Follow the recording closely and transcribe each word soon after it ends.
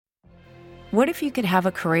What if you could have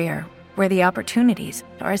a career where the opportunities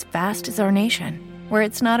are as vast as our nation, where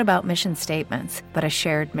it's not about mission statements, but a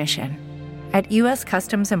shared mission? At U.S.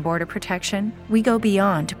 Customs and Border Protection, we go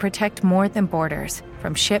beyond to protect more than borders.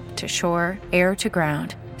 From ship to shore, air to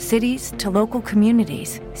ground, cities to local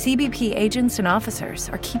communities, CBP agents and officers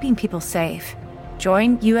are keeping people safe.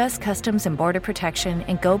 Join U.S. Customs and Border Protection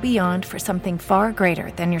and go beyond for something far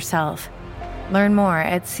greater than yourself. Learn more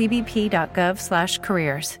at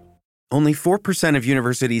cbp.gov/careers. Only 4% of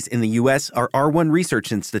universities in the U.S. are R1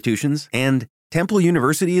 research institutions, and Temple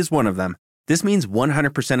University is one of them. This means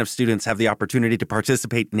 100% of students have the opportunity to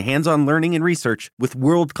participate in hands-on learning and research with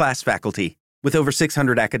world-class faculty. With over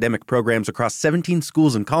 600 academic programs across 17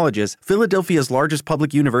 schools and colleges, Philadelphia's largest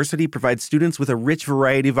public university provides students with a rich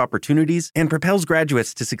variety of opportunities and propels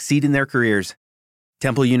graduates to succeed in their careers.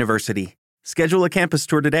 Temple University. Schedule a campus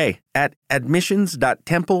tour today at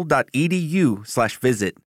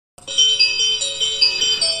admissions.temple.edu/visit.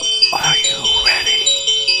 Are you ready?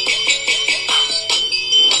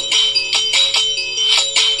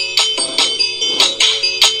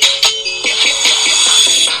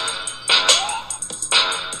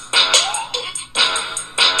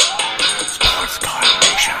 Sports Card Nation. Sports Card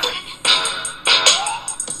Nation.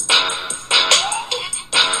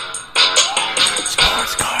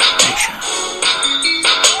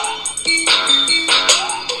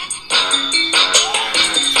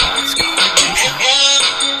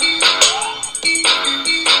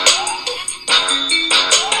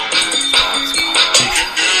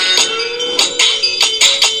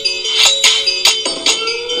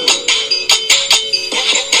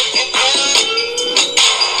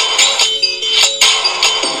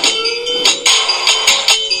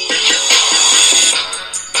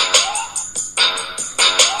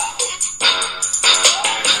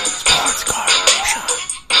 Sports Card Nation. Sports Card Nation.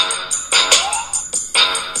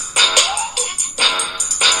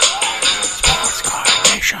 Sports Card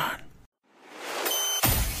Nation.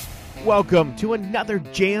 Welcome to another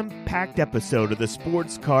jam-packed episode of the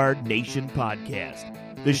Sports Card Nation podcast,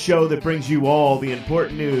 the show that brings you all the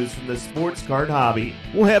important news from the sports card hobby.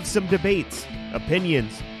 We'll have some debates,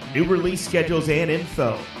 opinions, new release schedules, and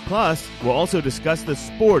info. Plus, we'll also discuss the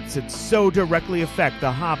sports that so directly affect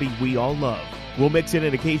the hobby we all love. We'll mix in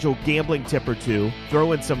an occasional gambling tip or two,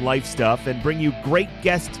 throw in some life stuff, and bring you great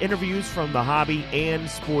guest interviews from the hobby and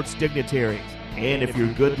sports dignitaries. And if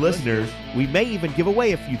you're good listeners, we may even give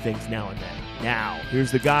away a few things now and then. Now,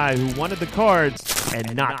 here's the guy who wanted the cards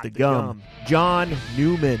and not the gum, John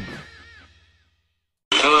Newman.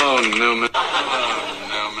 Hello, Newman. Hello,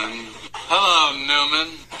 Newman. Hello, Newman.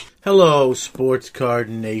 Hello, Sports Card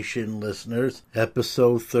Nation listeners.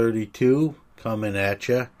 Episode 32 coming at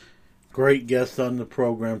ya. Great guest on the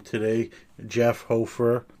program today, Jeff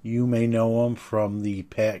Hofer. You may know him from the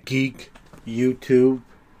Pat Geek YouTube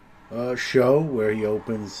show where he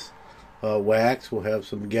opens wax. We'll have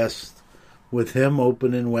some guests with him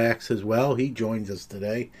opening wax as well. He joins us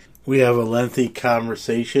today. We have a lengthy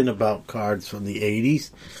conversation about cards from the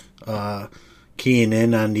 80s, keying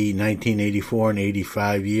in on the 1984 and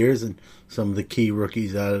 85 years and some of the key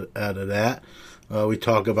rookies out of that. We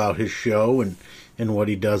talk about his show and what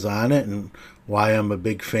he does on it and why I'm a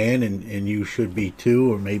big fan and you should be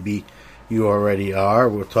too, or maybe you already are.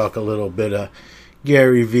 We'll talk a little bit of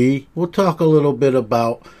Gary V. We'll talk a little bit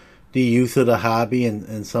about the youth of the hobby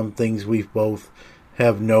and some things we both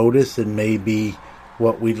have noticed and maybe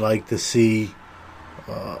what we'd like to see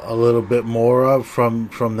a little bit more of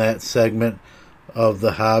from that segment of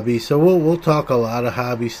the hobby. So we'll talk a lot of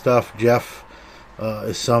hobby stuff. Jeff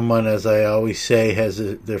is someone, as I always say, has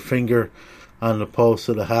their finger on the pulse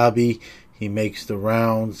of the hobby. He makes the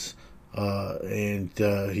rounds and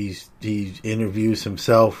he interviews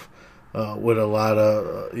himself with a lot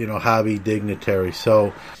of hobby dignitaries.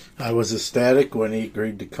 So I was ecstatic when he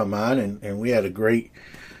agreed to come on, and we had a great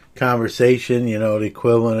conversation, the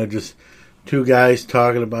equivalent of just two guys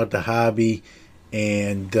talking about the hobby,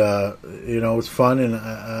 and it was fun,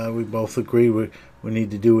 and we both agree we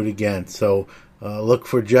need to do it again. So look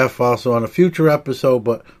for Jeff also on a future episode,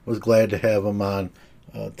 but was glad to have him on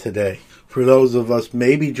today. For those of us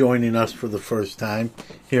maybe joining us for the first time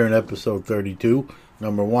here in episode 32,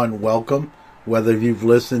 number one, welcome. Whether you've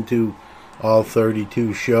listened to all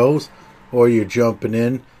 32 shows or you're jumping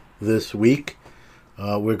in this week,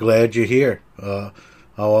 we're glad you're here. I'll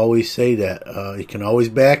always say that. You can always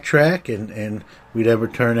backtrack, and we'd never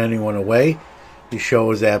turn anyone away. The show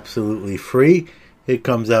is absolutely free. It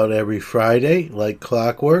comes out every Friday, like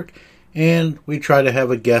clockwork, and we try to have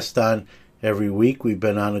a guest on every week. We've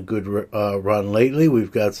been on a good run lately.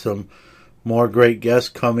 We've got some more great guests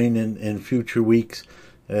coming in future weeks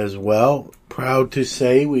as well. Proud to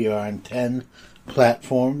say we are on 10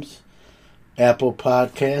 platforms: Apple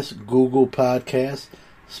Podcasts, Google Podcasts,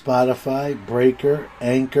 Spotify, Breaker,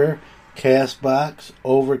 Anchor, Castbox,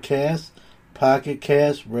 Overcast, Pocket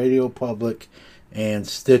Cast, Radio Public, and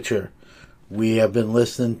Stitcher. We have been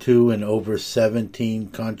listened to in over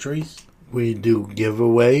 17 countries. We do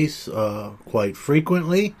giveaways quite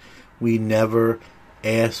frequently. We never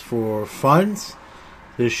ask for funds.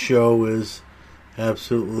 This show is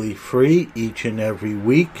absolutely free each and every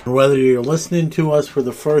week. Whether you're listening to us for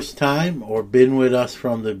the first time or been with us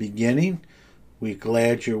from the beginning, we're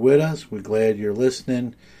glad you're with us. We're glad you're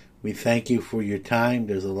listening. We thank you for your time.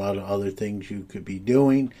 There's a lot of other things you could be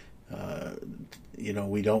doing.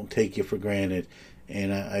 We don't take you for granted.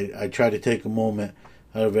 And I try to take a moment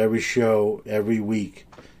out of every show, every week,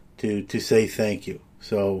 to say thank you.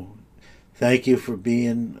 So thank you for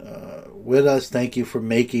being with us. Thank you for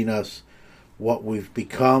making us what we've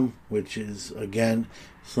become, which is, again,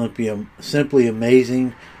 simply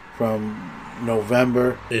amazing. From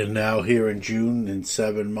November and now here in June, in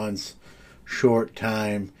 7 months, short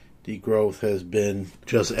time, the growth has been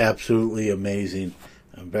just absolutely amazing.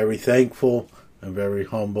 I'm very thankful. I'm very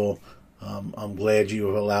humble. I'm glad you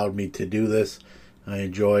have allowed me to do this. I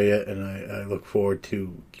enjoy it, and I look forward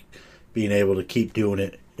to being able to keep doing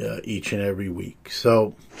it each and every week.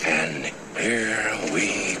 So, And here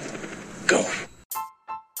we go.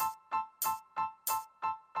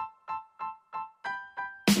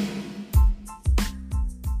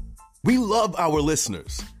 We love our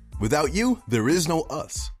listeners. Without you, there is no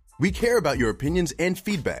us. We care about your opinions and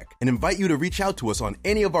feedback and invite you to reach out to us on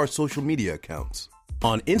any of our social media accounts.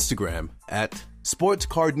 On Instagram at Sports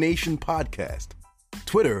Card Nation Podcast,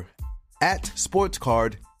 Twitter at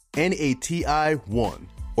SportsCardNati1,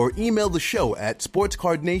 or email the show at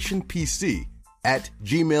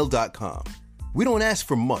sportscardnationpc@gmail.com. We don't ask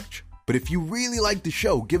for much, but if you really like the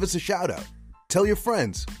show, give us a shout out. Tell your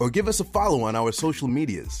friends or give us a follow on our social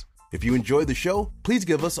medias. If you enjoy the show, please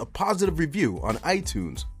give us a positive review on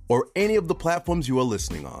iTunes or any of the platforms you are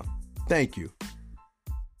listening on. Thank you.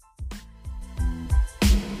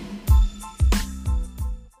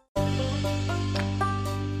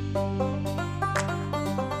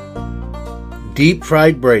 Deep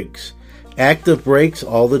Fried Brakes. Active brakes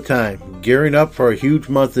all the time. Gearing up for a huge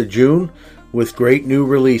month of June with great new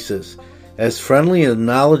releases. As friendly and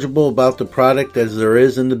knowledgeable about the product as there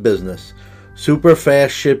is in the business. Super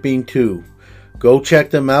fast shipping too. Go check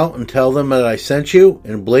them out and tell them that I sent you,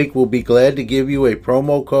 and Blake will be glad to give you a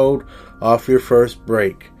promo code off your first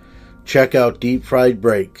brake. Check out Deep Fried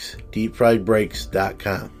Brakes,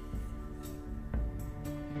 deepfriedbrakes.com.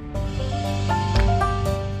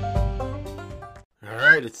 All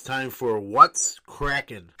right, it's time for What's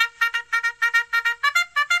Crackin'.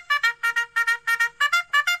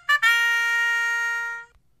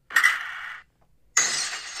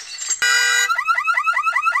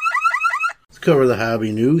 Cover the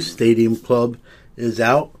hobby news. Stadium Club is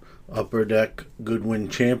out. Upper Deck Goodwin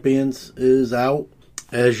Champions is out.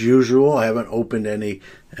 As usual, I haven't opened any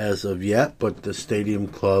as of yet, but the Stadium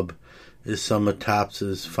Club is some of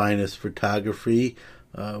Topps' finest photography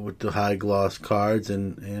with the high gloss cards,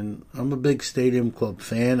 and I'm a big Stadium Club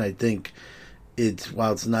fan. I think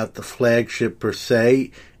while it's not the flagship per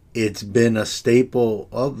se, it's been a staple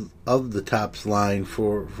of the Topps line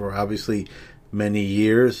for obviously many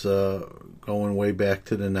years. Going way back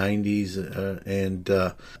to the 90s, and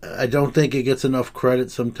I don't think it gets enough credit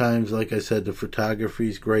sometimes. Like I said, the photography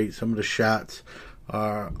is great. Some of the shots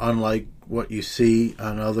are unlike what you see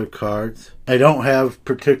on other cards. I don't have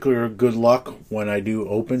particular good luck when I do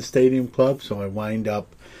open Stadium Club, so I wind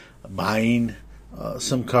up buying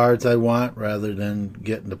some cards I want rather than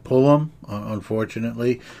getting to pull them,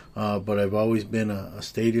 unfortunately. But I've always been a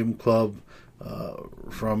Stadium Club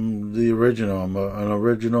from the original. I'm an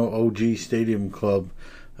original OG Stadium Club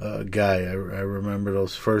guy. I remember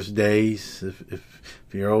those first days. If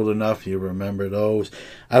you're old enough, you remember those.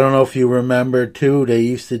 I don't know if you remember too, they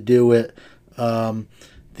used to do it,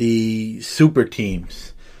 the super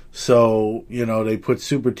teams. So, they put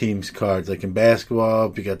super teams cards, like in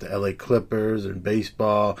basketball, if you got the LA Clippers, and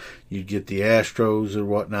baseball, you'd get the Astros or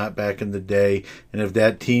whatnot back in the day. And if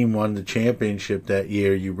that team won the championship that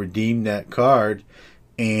year, you redeemed that card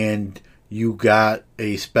and you got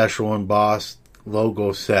a special embossed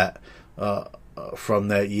logo set from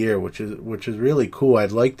that year, which is really cool.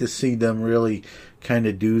 I'd like to see them really kind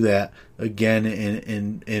of do that again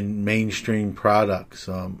in mainstream products.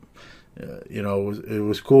 It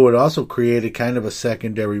was cool. It also created kind of a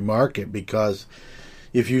secondary market because,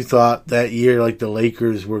 if you thought that year like the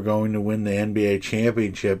Lakers were going to win the NBA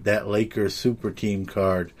championship, that Lakers super team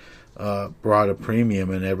card brought a premium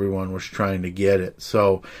and everyone was trying to get it.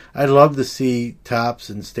 So I'd love to see Topps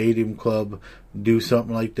and Stadium Club do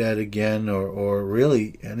something like that again, or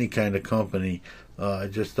really any kind of company. I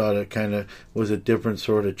just thought it kind of was a different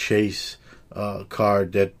sort of chase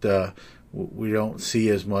card that we don't see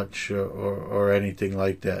as much or anything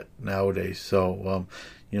like that nowadays. So,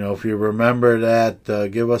 if you remember that,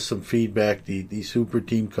 give us some feedback, the super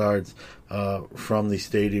team cards from the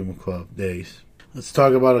Stadium Club days. Let's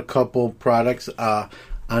talk about a couple products on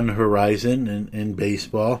the horizon in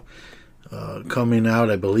baseball. Coming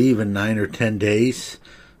out, I believe, in 9 or 10 days.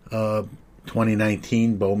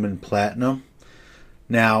 2019 Bowman Platinum.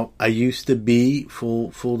 Now, I used to be,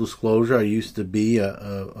 full disclosure, I used to be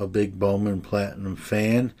a big Bowman Platinum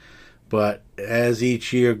fan. But as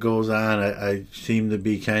each year goes on, I seem to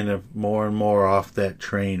be kind of more and more off that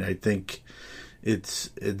train. I think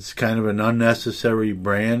it's kind of an unnecessary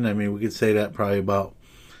brand. I mean, we could say that probably about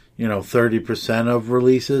 30% of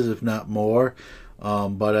releases, if not more.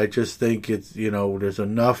 But I just think it's there's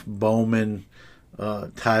enough Bowman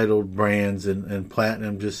titled brands, and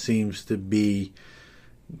Platinum just seems to be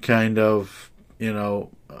kind of I don't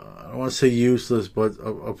want to say useless, but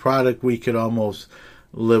a product we could almost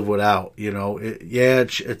live without.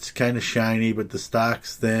 It's kind of shiny, but the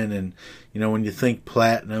stock's thin, and when you think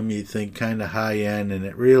Platinum, you think kind of high end, and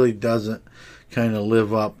it really doesn't kind of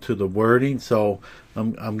live up to the wording. So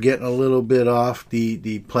I'm getting a little bit off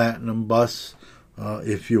the Platinum bus,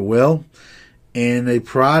 if you will. And a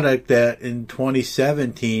product that in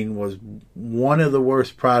 2017 was one of the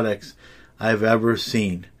worst products I've ever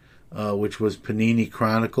seen, which was Panini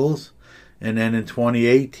Chronicles. And then in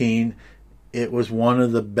 2018, it was one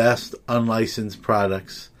of the best unlicensed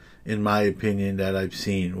products, in my opinion, that I've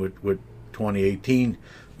seen with 2018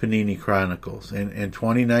 Panini Chronicles. And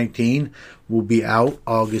 2019 will be out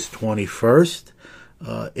August 21st.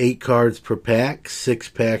 8 cards per pack, 6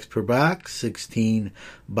 packs per box, 16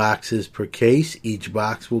 boxes per case. Each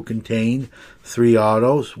box will contain 3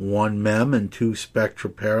 autos, 1 mem, and 2 Spectra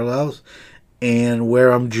parallels. And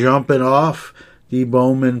where I'm jumping off the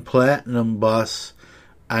Bowman Platinum bus,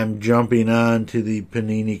 I'm jumping on to the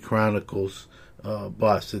Panini Chronicles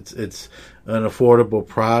bus. It's an affordable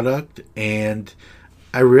product, and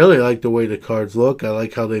I really like the way the cards look. I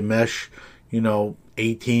like how they mesh,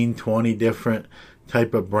 18, 20 different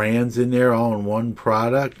type of brands in there all in one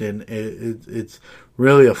product, and it's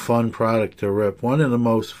really a fun product to rip. One of the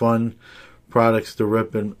most fun products to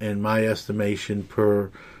rip in my estimation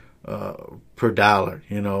per dollar,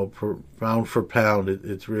 per pound for pound.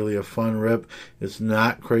 It's really a fun rip. It's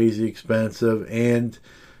not crazy expensive, and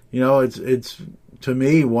it's to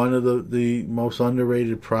me one of the most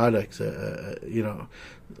underrated products.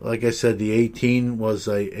 Like I said, the 18 was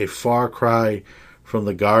a far cry from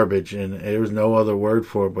the garbage, and there was no other word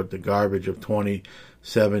for it but the garbage of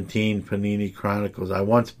 2017 Panini Chronicles. I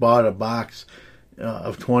once bought a box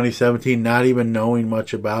of 2017, not even knowing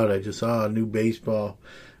much about it. I just saw a new baseball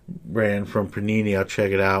brand from Panini. I'll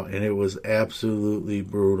check it out, and it was absolutely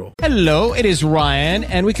brutal. Hello, it is Ryan,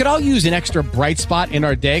 and we could all use an extra bright spot in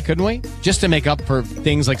our day, couldn't we? Just to make up for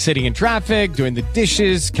things like sitting in traffic, doing the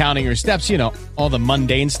dishes, counting your steps, all the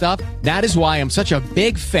mundane stuff. That is why I'm such a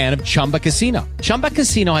big fan of Chumba Casino. Chumba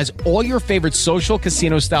Casino has all your favorite social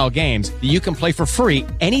casino style games that you can play for free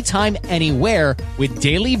anytime, anywhere with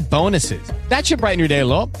daily bonuses. That should brighten your day a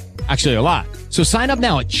little. Actually, a lot. So sign up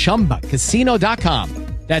now at ChumbaCasino.com.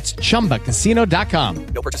 That's ChumbaCasino.com.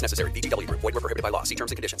 No purchase necessary. VGW Group. Void where prohibited by law. See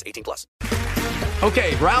terms and conditions. 18+.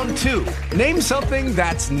 Okay, round 2. Name something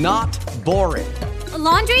that's not boring. A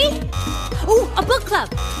laundry? Ooh, a book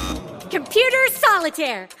club. Computer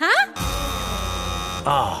solitaire, huh?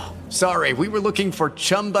 Ah, oh, sorry. We were looking for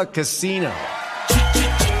Chumba Casino.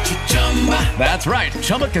 That's right.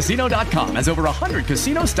 ChumbaCasino.com has over 100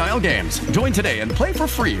 casino-style games. Join today and play for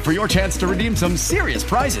free for your chance to redeem some serious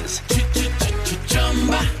prizes.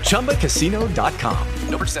 ChumbaCasino.com.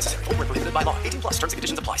 No purchase necessary. Void where prohibited by law. 18+. Terms and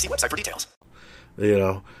conditions apply. See website for details.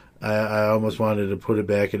 I almost wanted to put it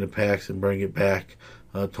back in the packs and bring it back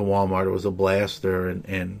to Walmart. It was a blaster,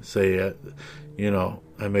 and say, I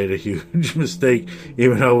made a huge mistake.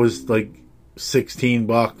 Even though it was like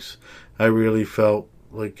 $16, I really felt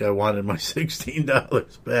like I wanted my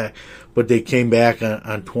 $16 back. But they came back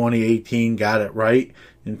on 2018, got it right.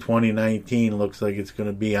 In 2019, looks like it's going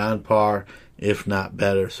to be on par, if not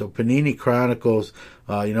better. So Panini Chronicles,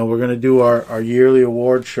 we're going to do our yearly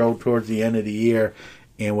award show towards the end of the year.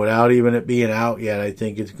 And without even it being out yet, I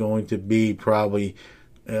think it's going to be probably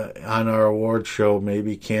on our award show,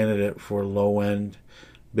 maybe candidate for low-end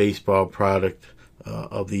baseball product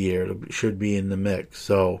of the year. It should be in the mix.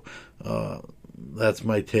 So that's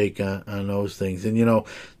my take on those things. And,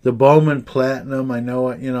 the Bowman Platinum, I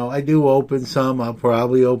know, I do open some. I'll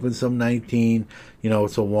probably open some 19.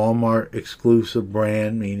 It's a Walmart exclusive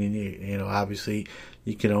brand, meaning, obviously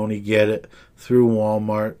you can only get it through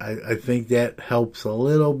Walmart. I think that helps a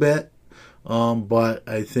little bit, but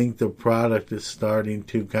I think the product is starting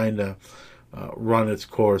to kind of run its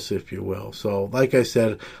course, if you will. So, like I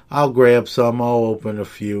said, I'll grab some. I'll open a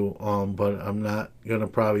few, but I'm not going to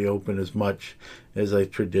probably open as much as I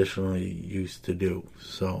traditionally used to do.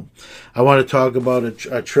 So, I want to talk about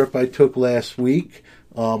a trip I took last week.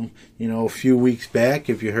 A few weeks back,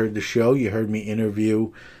 if you heard the show, you heard me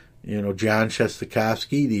interview, John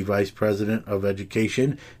Shestakofsky, the Vice President of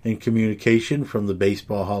Education and Communication from the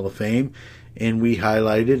Baseball Hall of Fame. And we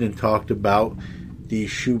highlighted and talked about the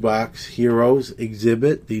Shoebox Heroes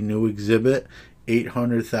exhibit, the new exhibit,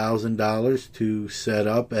 $800,000 to set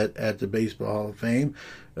up at the Baseball Hall of Fame,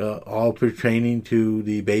 all pertaining to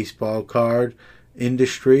the baseball card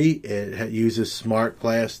industry. It uses smart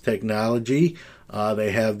glass technology.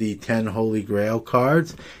 They have the 10 Holy Grail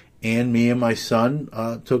cards. And me and my son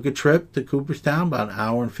took a trip to Cooperstown, about an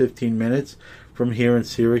hour and 15 minutes from here in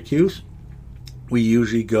Syracuse. We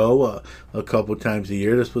usually go a couple times a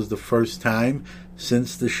year. This was the first time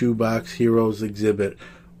since the Shoebox Heroes exhibit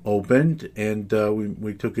opened, and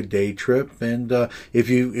we took a day trip. And if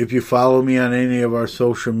you follow me on any of our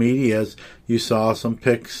social medias, you saw some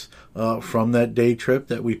pics from that day trip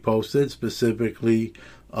that we posted specifically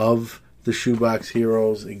of the Shoebox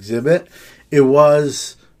Heroes exhibit. It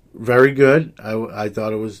was very good. I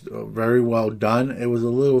thought it was very well done. It was a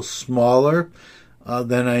little smaller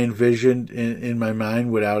than I envisioned in my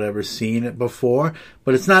mind without ever seeing it before.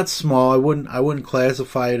 But it's not small. I wouldn't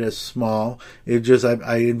classify it as small. It just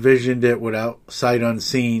I envisioned it without sight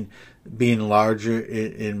unseen being larger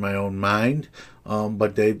in my own mind.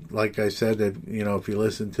 But they, like I said, if you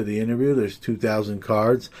listen to the interview, there's 2,000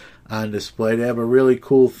 cards on display. They have a really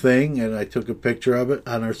cool thing, and I took a picture of it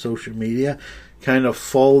on our social media. Kind of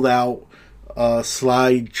fold out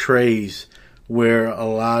slide trays where a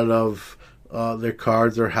lot of their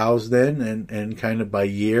cards are housed in, and kind of by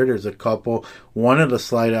year. There's a couple. One of the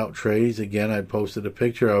slide out trays, again, I posted a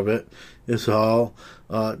picture of it, is all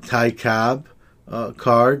Ty Cobb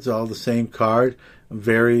cards, all the same card.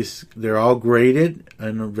 They're all graded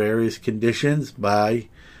in various conditions by,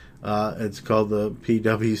 it's called the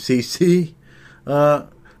PWCC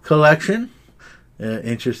collection.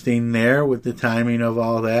 Interesting there with the timing of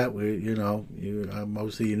all that.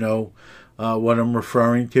 Mostly what I'm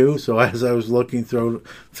referring to. So as I was looking through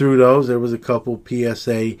those, there was a couple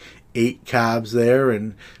PSA 8 Cobbs there,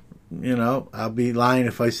 and I'll be lying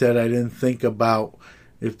if I said I didn't think about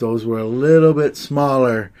if those were a little bit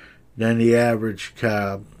smaller than the average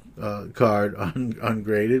Cobb card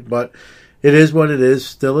ungraded. But it is what it is.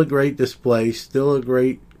 Still a great display. Still a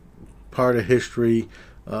great part of history.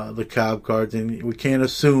 The Cobb cards, and we can't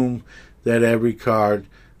assume that every card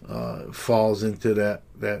falls into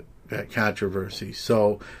that controversy.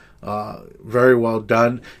 So very well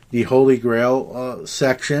done. The Holy Grail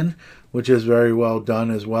section, which is very well done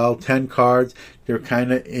as well. 10 cards. They're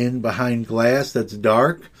kind of in behind glass that's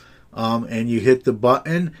dark, and you hit the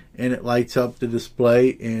button and it lights up the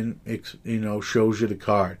display and shows you the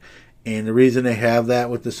card. And the reason they have that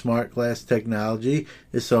with the smart glass technology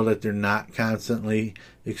is so that they're not constantly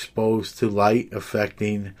exposed to light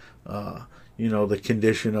affecting, the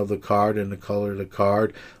condition of the card and the color of the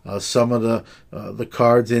card. Some of the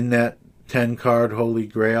cards in that 10-card Holy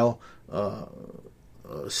Grail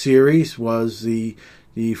series was the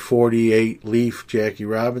 48 Leaf Jackie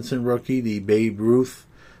Robinson rookie, the Babe Ruth,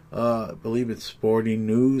 I believe it's Sporting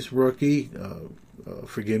News rookie.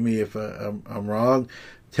 Forgive me if I'm wrong.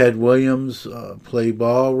 Ted Williams, play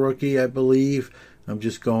ball rookie, I believe. I'm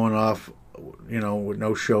just going off, with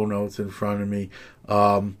no show notes in front of me.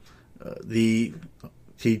 The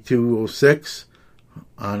T206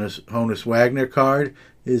 Honus Wagner card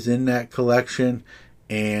is in that collection,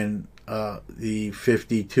 and the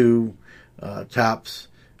 52 Topps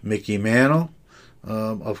Mickey Mantle,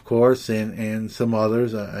 of course, and some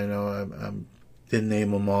others. I know I didn't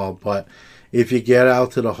name them all, but if you get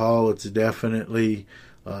out to the hall, it's definitely...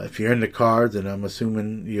 if you're into cards, and I'm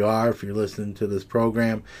assuming you are if you're listening to this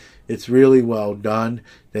program, it's really well done.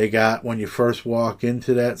 They got, when you first walk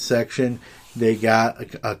into that section, they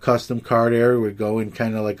got a custom card area where you go in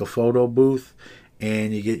kind of like a photo booth,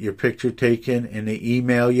 and you get your picture taken, and they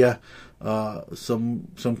email you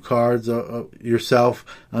some cards yourself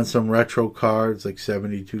on some retro cards like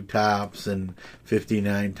 72 Topps and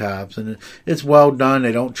 59 Topps, and it's well done.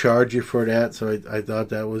 They don't charge you for that, so I thought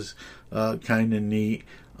that was kind of neat.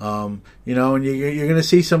 And you're going to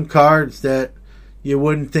see some cards that you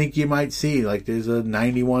wouldn't think you might see. Like there's a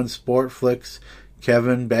 91 Sportflix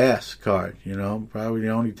Kevin Bass card. Probably the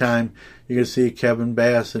only time you're going to see Kevin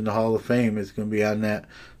Bass in the Hall of Fame is going to be on that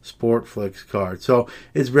Sportflix card. So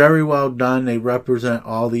it's very well done. They represent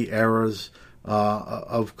all the eras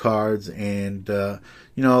of cards, and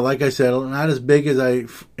like I said, not as big as I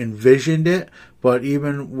envisioned it, but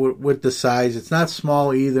even with the size, it's not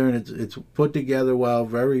small either, and it's put together well,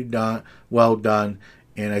 well done,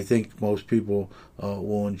 and I think most people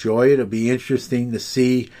will enjoy it. It'll be interesting to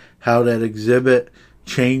see how that exhibit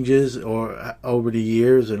changes or over the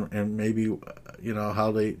years, and maybe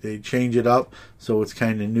how they change it up so it's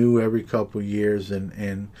kind of new every couple of years,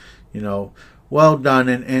 and well done.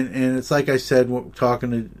 And it's like I said,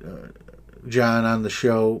 talking to John on the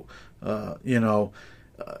show,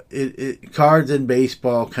 cards and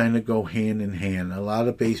baseball kind of go hand in hand. A lot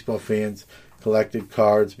of baseball fans collected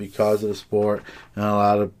cards because of the sport, and a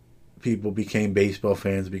lot of people became baseball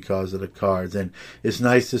fans because of the cards. And it's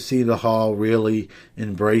nice to see the Hall really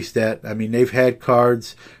embrace that. I mean, they've had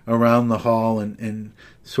cards around the Hall in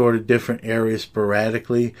sort of different areas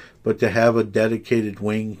sporadically, but to have a dedicated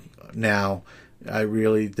wing now, I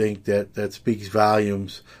really think that speaks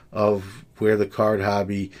volumes of where the card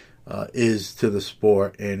hobby is to the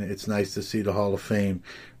sport, and it's nice to see the Hall of Fame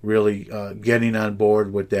really getting on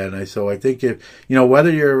board with that. So I think if whether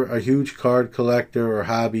you're a huge card collector or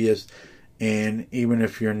hobbyist, and even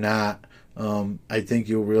if you're not, I think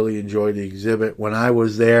you'll really enjoy the exhibit. When I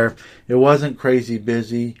was there, it wasn't crazy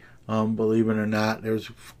busy. Believe it or not, there was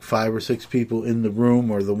 5 or 6 people in the room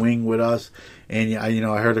or the wing with us, and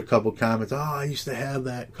I heard a couple comments. Oh, I used to have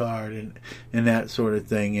that card, and that sort of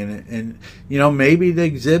thing, and maybe the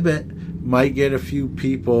exhibit might get a few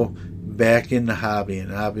people back in the hobby,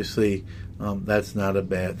 and obviously that's not a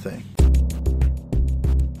bad thing.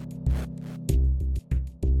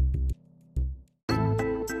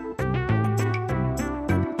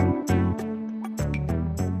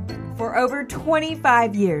 For over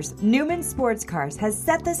 25 years, Newman Sports Cars has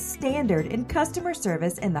set the standard in customer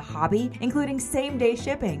service in the hobby, including same-day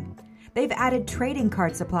shipping. They've added trading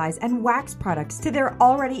card supplies and wax products to their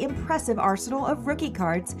already impressive arsenal of rookie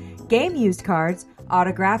cards, game-used cards,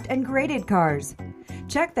 autographed and graded cards.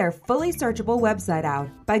 Check their fully searchable website out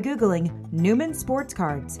by Googling Newman Sports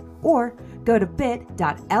Cards or go to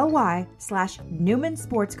bit.ly/Newman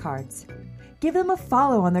Sports Cards. Give them a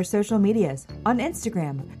follow on their social medias on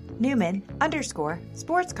Instagram,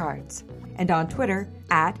 Newman_sportscards, and on Twitter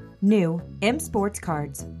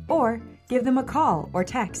 @NewMSportsCards, or give them a call or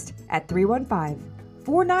text at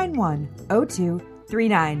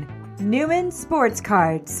 315-491-0239. Newman Sports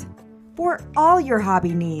Cards, for all your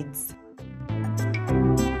hobby needs.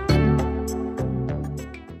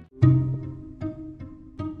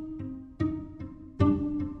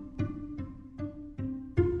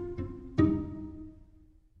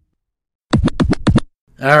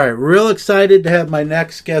 All right, real excited to have my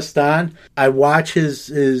next guest on. I watch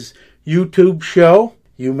his YouTube show.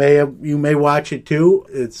 You may watch it too.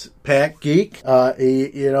 It's Pack Geek.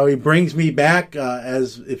 He brings me back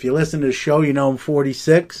as if you listen to the show, I'm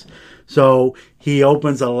 46. So he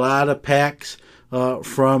opens a lot of packs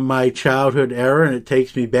from my childhood era, and it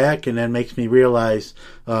takes me back and then makes me realize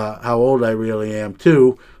how old I really am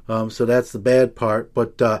too. So that's the bad part.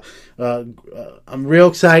 But I'm real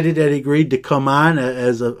excited that he agreed to come on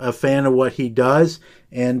as a fan of what he does.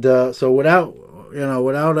 And so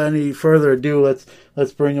without any further ado,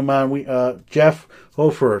 let's bring him on. Jeff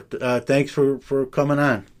Hofer, thanks for coming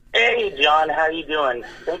on. Hey, John, how you doing?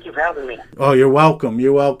 Thank you for having me. Oh, you're welcome.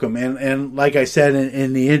 You're welcome. And like I said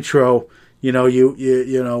in the intro, you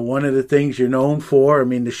one of the things you're known for. I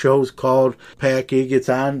mean, the show's called Pack Geek. It's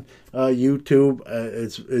on YouTube.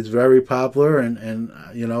 It's very popular, and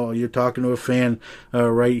you're talking to a fan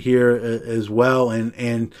right here as well,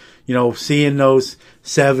 and seeing those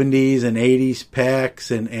 70s and 80s packs,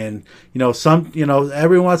 and some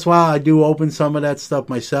every once in a while I do open some of that stuff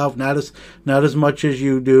myself, not as much as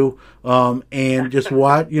you do, and just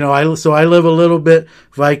watch. I live a little bit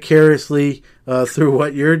vicariously through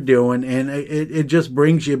what you're doing, and it just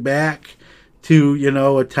brings you back to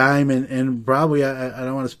a time, and probably I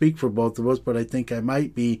don't want to speak for both of us, but I think I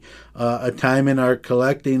might be a time in our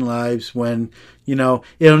collecting lives when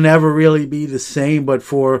it'll never really be the same, but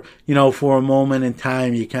for a moment in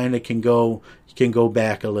time you kind of can go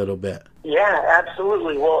back a little bit. Yeah,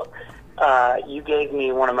 absolutely. Well, you gave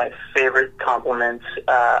me one of my favorite compliments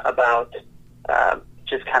about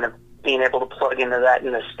just kind of being able to plug into that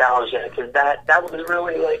nostalgia, because that was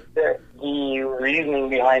really like the reasoning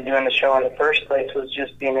behind doing the show in the first place, was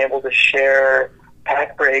just being able to share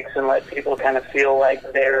pack breaks and let people kind of feel like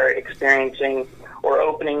they're experiencing or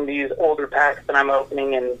opening these older packs that I'm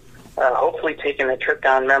opening, and hopefully taking a trip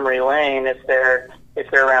down memory lane if they're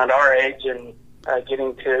around our age, and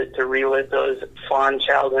getting to relive those fond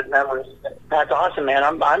childhood memories. That's awesome, man.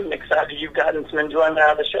 I'm excited you've gotten some enjoyment out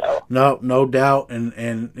of the show. No doubt.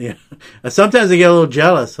 And you know, sometimes I get a little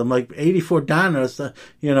jealous. I'm like 84 Donruss.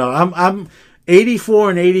 I'm 84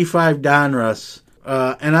 and 85 Donruss.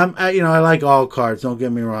 And I like all cards. Don't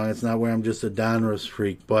get me wrong. It's not where I'm just a Donruss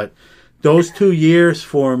freak, but those 2 years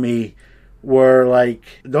for me were like,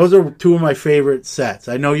 those are two of my favorite sets.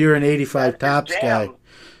 I know you're an 85 Topps guy.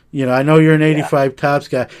 I know you're an 85 Topps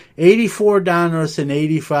guy. 84 Donruss and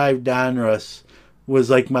 85 Donruss was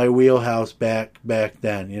like my wheelhouse back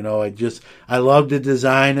then. I loved the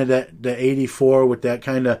design of the 84 with that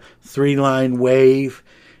kind of 3-line wave,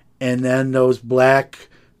 and then those black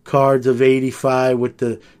cards of 85 with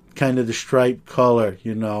the kind of the striped color.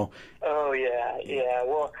 Oh yeah.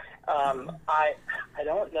 Well, I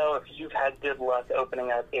don't know if you've had good luck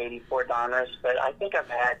opening up 84 Donruss, but I think I've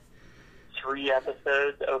had 3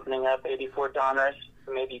 episodes opening up 84 Donruss,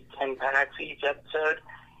 maybe 10 packs each episode,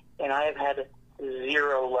 and I have had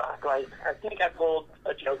 0 luck. Like, I think I pulled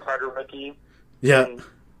a Joe Carter rookie in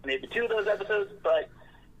maybe 2 of those episodes, but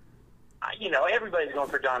everybody's going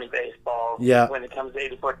for Donnie Baseball when it comes to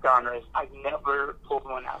 84 Donruss. I've never pulled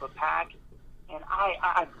one out of a pack, and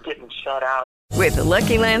I'm getting shut out. With the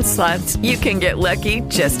Lucky Land Slots, you can get lucky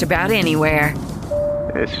just about anywhere.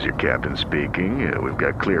 This is your captain speaking. We've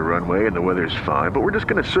got clear runway and the weather's fine, but we're just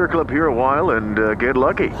going to circle up here a while and get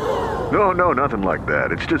lucky. No, nothing like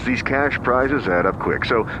that. It's just these cash prizes add up quick.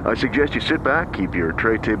 So I suggest you sit back, keep your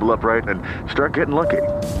tray table upright, and start getting lucky.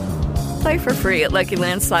 Play for free at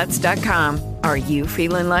LuckyLandSlots.com. Are you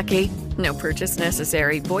feeling lucky? No purchase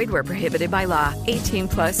necessary. Void where prohibited by law.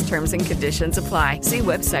 18+ terms and conditions apply. See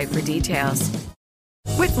website for details.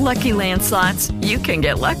 With Lucky Land Slots, you can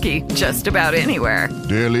get lucky just about anywhere.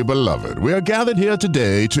 Dearly beloved, we are gathered here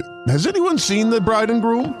today to... Has anyone seen the bride and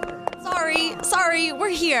groom? Sorry, we're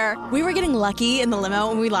here. We were getting lucky in the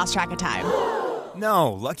limo and we lost track of time.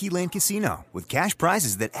 No, Lucky Land Casino, with cash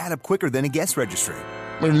prizes that add up quicker than a guest registry.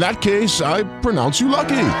 In that case, I pronounce you lucky.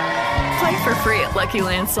 Play for free at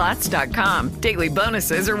LuckyLandSlots.com. Daily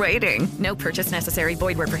bonuses are waiting. No purchase necessary.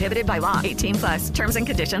 Void where prohibited by law. 18+. Terms and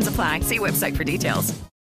conditions apply. See website for details.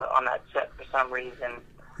 On that set for some reason.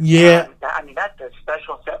 Yeah. That's a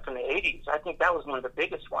special set from the 80s. I think that was one of the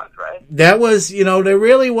biggest ones, right? That was, there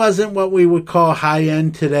really wasn't what we would call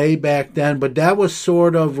high-end today back then, but that was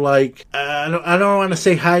sort of like, I don't want to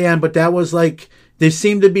say high-end, but that was like, there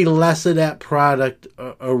seemed to be less of that product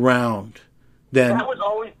around. That was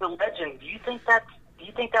always the legend. Do you think that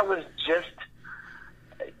was just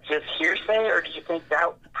hearsay, or do you think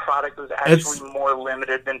that product was actually more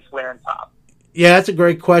limited than Flair and Top? Yeah, that's a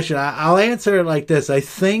great question. I'll answer it like this. I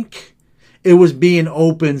think it was being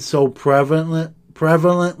opened so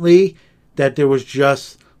prevalently that there was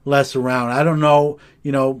just less around. I don't know.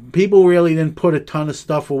 People really didn't put a ton of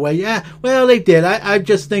stuff away. Yeah, well, they did. I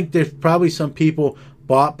just think there's probably some people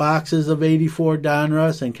bought boxes of 84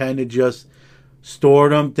 Donruss and kind of just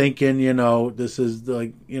stored them thinking, this is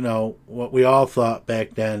like, what we all thought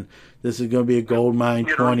back then. This is going to be a gold mine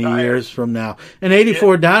 20 years from now. And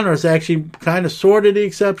 84 Donruss actually kind of sorted the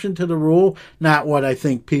exception to the rule. Not what I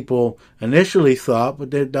think people initially thought,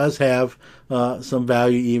 but it does have some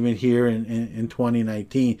value even here in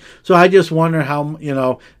 2019. So I just wonder how,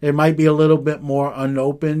 there might be a little bit more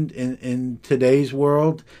unopened in today's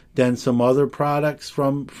world than some other products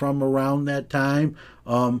from around that time.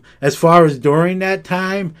 As far as during that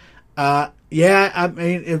time,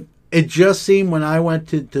 it just seemed when I went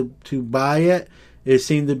to buy it, it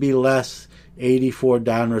seemed to be less 84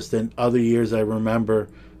 Donruss than other years I remember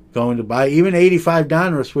going to buy. Even 85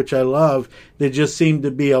 Donruss, which I love, there just seemed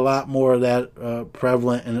to be a lot more of that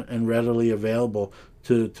prevalent and readily available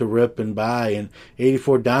to rip and buy. And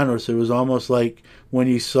 84 Donruss, it was almost like when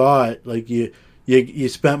you saw it, like you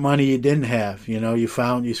spent money you didn't have. You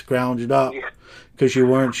scrounged up because you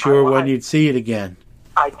weren't sure when you'd see it again.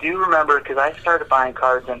 I do remember, because I started buying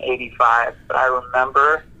cards in 85, but I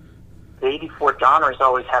remember the 84 Donruss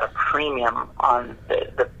always had a premium on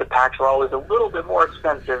the packs were always a little bit more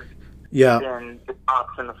expensive than the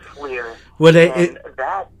Topps and the Fleer. Well,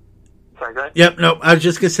 that Sorry, go ahead. Yep, no, I was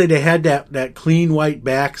just going to say they had that clean white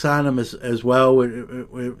backs on them as well, with,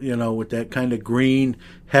 with that kind of green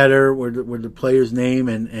header where the player's name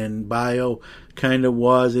and bio kind of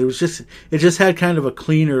was. It just had kind of a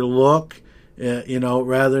cleaner look,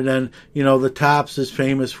 rather than, the Topps is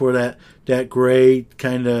famous for that gray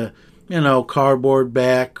kind of, cardboard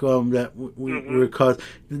back that we called.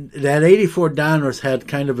 That 84 Donruss had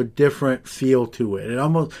kind of a different feel to it. It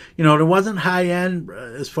almost, it wasn't high end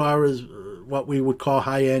as far as what we would call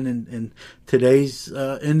high end in today's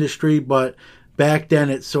industry, but back then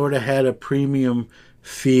it sort of had a premium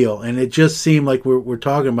feel, and it just seemed like we're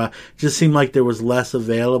talking about. It just seemed like there was less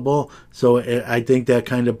available, so I think that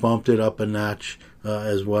kind of bumped it up a notch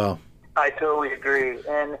as well. I totally agree,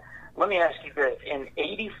 and let me ask you this. In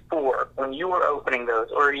 84, when you were opening those,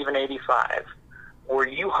 or even 85, were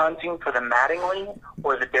you hunting for the Mattingly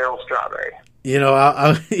or the Darryl Strawberry?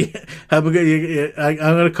 I'm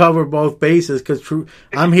going to cover both bases because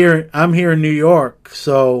I'm here in New York.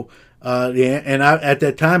 So, at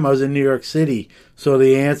that time I was in New York City. So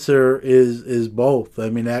the answer is both. I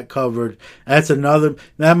mean, that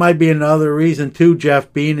might be another reason too,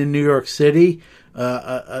 Jeff, being in New York City.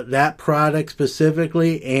 That product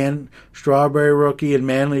specifically, and Strawberry Rookie and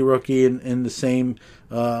Manly Rookie in the same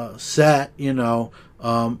set,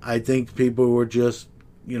 I think people were just,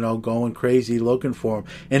 going crazy looking for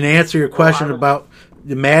them. And to answer your question about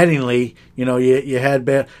the Mattingly, you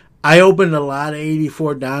had I opened a lot of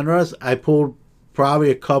 84 Donruss. I pulled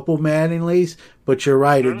probably a couple Mattinglys, but you're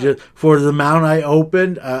right. It just, for the amount I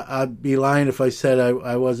opened, I'd be lying if I said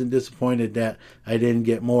I wasn't disappointed that I didn't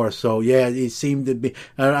get more. So yeah, it seemed to be.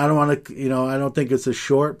 I don't want to, I don't think it's a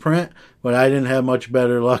short print, but I didn't have much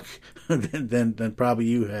better luck than probably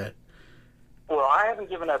you had. Well, I haven't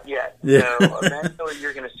given up yet. Yeah. So eventually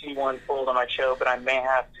you're going to see one pulled on my show, but I may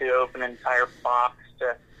have to open an entire box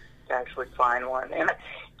to actually find one. And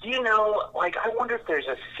do you know, I wonder if there's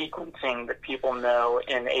a sequencing that people know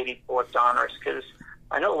in 84 Donruss, because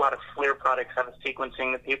I know a lot of Fleer products have a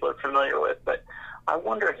sequencing that people are familiar with, but I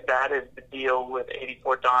wonder if that is the deal with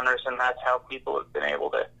 84 Donruss, and that's how people have been able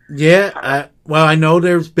to... Yeah, I know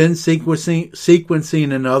there's been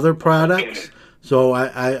sequencing in other products, so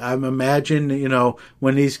I'm imagine,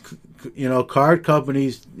 when these... card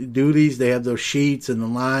companies do these, they have those sheets and the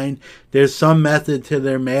line. There's some method to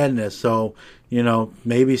their madness. So,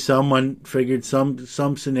 maybe someone figured some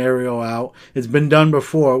scenario out. It's been done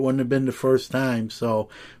before. It wouldn't have been the first time. So,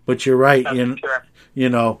 but you're right. Sure.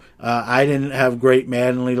 I didn't have great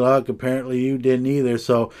Mattingly luck. Apparently you didn't either.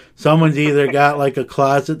 So someone's either got like a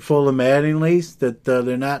closet full of Mattinglys that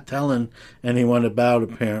they're not telling anyone about,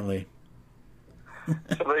 apparently.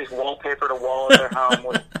 Somebody's wallpapered a wall of their home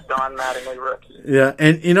with Don Mattingly Rookie. Yeah,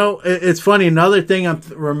 and it's funny. Another thing I'm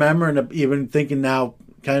remembering, even thinking now,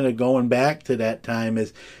 kind of going back to that time,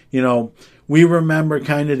 is we remember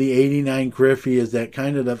kind of the '89 Griffey as that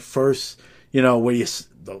kind of the first, where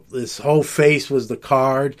this whole face was the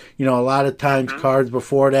card. A lot of times cards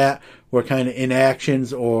before that were kind of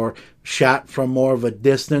inactions or shot from more of a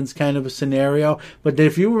distance kind of a scenario. But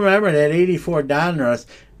if you remember that 84 Donruss,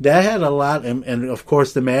 that had a lot, and of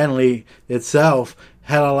course the Manly itself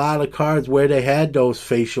had a lot of cards where they had those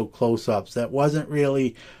facial close-ups. That wasn't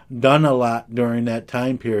really done a lot during that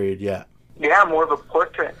time period yet. Yeah, more of a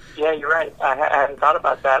portrait. Yeah, you're right. I hadn't thought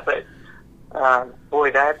about that, but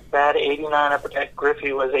boy, that 89 Upper Deck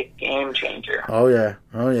Griffey was a game changer. Oh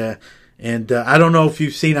yeah. And I don't know if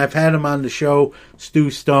you've seen, I've had him on the show, Stu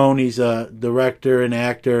Stone. He's a director and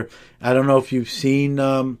actor. I don't know if you've seen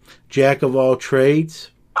Jack of All Trades.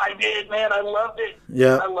 I did, man. I loved it.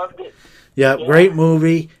 Yeah. I loved it. Yeah, great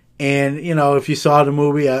movie. And, if you saw the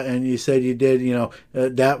movie and you said you did,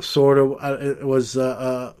 that sort of was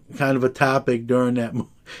kind of a topic during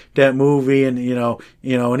that movie. And,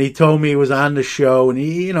 and he told me he was on the show, and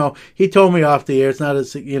he told me off the air, it's not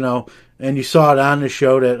as, and you saw it on the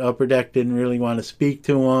show that Upper Deck didn't really want to speak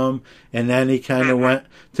to him. And then he kind of went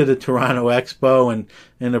to the Toronto Expo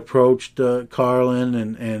and approached Carlin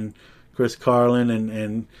and Chris Carlin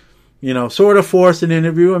and sort of forced an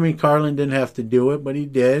interview. I mean, Carlin didn't have to do it, but he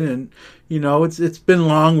did. And, it's been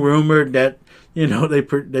long rumored that,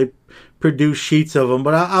 they produce sheets of them.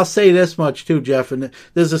 But I'll say this much too, Jeff, and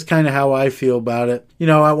this is kind of how I feel about it.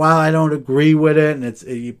 While I don't agree with it, and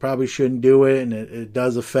you probably shouldn't do it, and it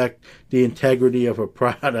does affect the integrity of a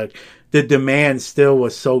product, the demand still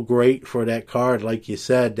was so great for that card, like you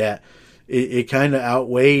said, that it kind of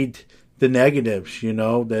outweighed the negatives,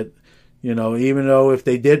 that... even though if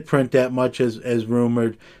they did print that much as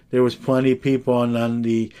rumored, there was plenty of people on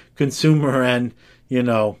the consumer end,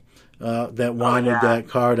 that wanted that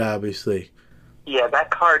card, obviously. Yeah, that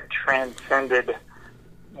card transcended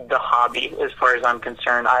the hobby as far as I'm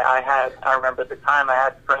concerned. I remember at the time I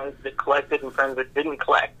had friends that collected and friends that didn't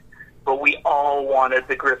collect, but we all wanted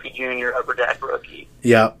the Griffey Jr. Upper Deck rookie.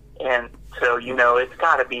 Yeah. And so, it's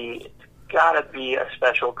gotta be a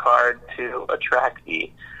special card to attract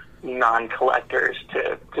the non-collectors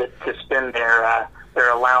to spend their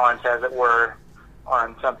allowance, as it were,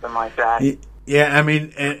 on something like that. Yeah, I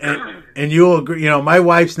mean, and you'll agree. My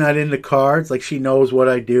wife's not into cards. Like, she knows what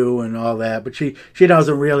I do and all that, but she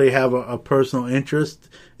doesn't really have a personal interest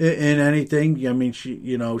in anything. I mean,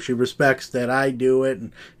 she respects that I do it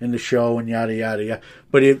and the show and yada yada yada.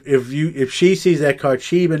 But if she sees that card,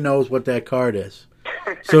 she even knows what that card is.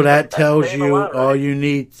 So that tells you all you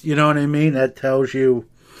need. You know what I mean? That tells you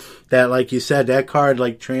that, like you said, that card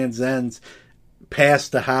transcends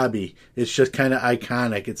past the hobby. It's just kind of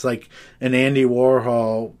iconic. It's like an Andy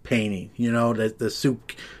Warhol painting,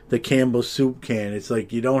 the Campbell soup can. It's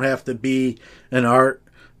like you don't have to be an art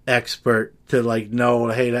expert to know,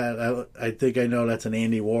 hey, I think I know that's an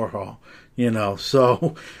Andy Warhol,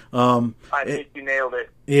 So I think you nailed it.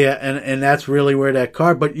 Yeah, and that's really where that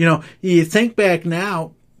card. But you think back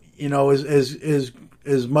now,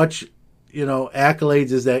 as much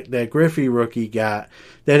accolades as that Griffey rookie got,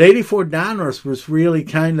 that 84 Donruss was really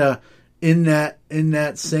kind of in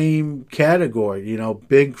that same category.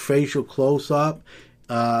 Big facial close up,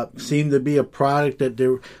 seemed to be a product that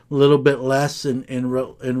they're a little bit less in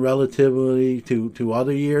relatively to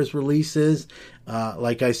other years' releases.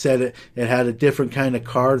 Like I said, it had a different kind of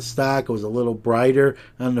card stock. It was a little brighter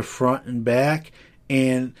on the front and back,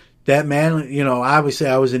 and that Mattingly, obviously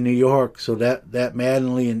I was in New York, so that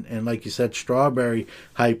Mattingly and like you said, strawberry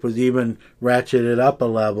hype was even ratcheted up a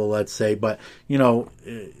level, let's say. But,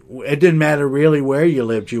 it didn't matter really where you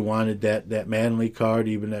lived. You wanted that Mattingly card,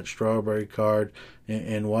 even that strawberry card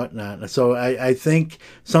and whatnot. So I think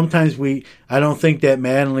sometimes I don't think that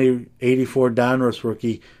Mattingly 84 Donruss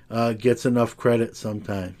rookie gets enough credit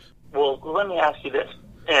sometimes. Well, let me ask you this,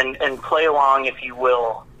 and play along if you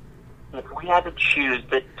will. If we had to choose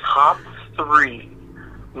the top 3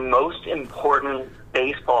 most important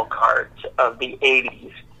baseball cards of the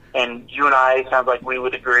 80s, and you and I, it sounds like we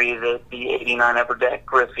would agree that the 89 Upper Deck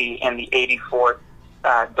Griffey and the 84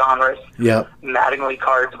 Donruss Mattingly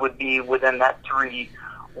cards would be within that 3,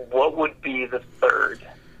 what would be the third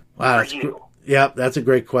for you? That's a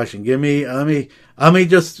great question. Let me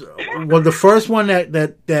just, the first one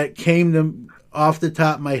that came to off the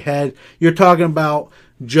top of my head, you're talking about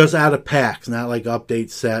just out of packs, not like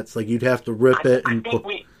update sets. Like you'd have to rip it.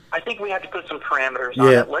 I think we have to put some parameters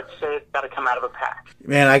on it. Let's say it's got to come out of a pack.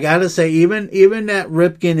 Man, I gotta say, even that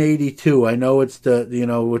Ripken 82. I know it's the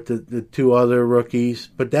with the 2 other rookies,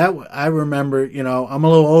 but that I remember. I'm a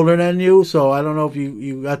little older than you, so I don't know if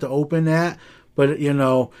you got to open that, but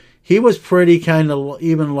he was pretty kind of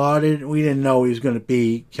even lauded. We didn't know he was going to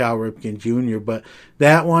be Cal Ripken Jr., but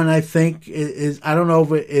that one I think is I don't know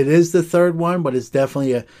if it is the third one, but it's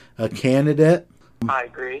definitely a candidate. I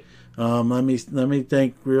agree. Let me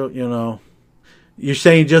think. You're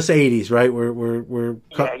saying just 80s, right? We're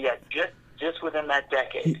just within that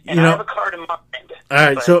decade. And I have a card in mind. All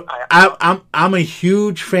right, so I'm a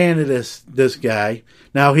huge fan of this guy.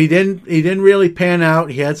 Now he didn't really pan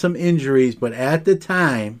out. He had some injuries, but at the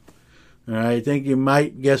time, all right, I think you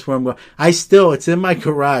might guess where I'm going. It's in my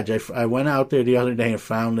garage. I went out there the other day and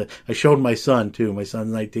found it. I showed my son too. My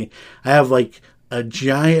son's 19. I have like a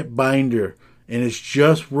giant binder, and it's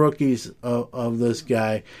just rookies of this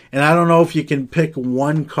guy. And I don't know if you can pick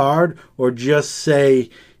one card or just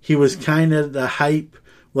say he was kind of the hype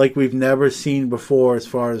like we've never seen before as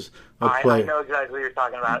far as a player. I know exactly what you're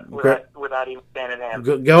talking about without even saying a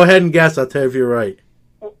name. Go ahead and guess. I'll tell you if you're right.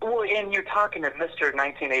 Well, and you're talking to Mr.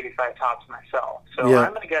 1985 Topps myself, so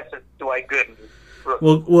I'm going to guess it's Dwight Gooden.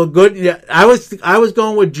 Well, good. Yeah, I was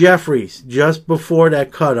going with Jeffries just before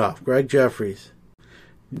that cutoff. Greg Jeffries.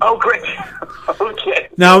 Oh, great. Okay.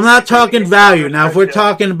 Now I'm not talking value. Now, if we're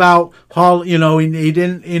talking about Hall, he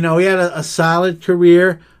didn't, he had a solid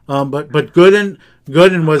career, but Gooden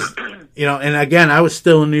was, and again, I was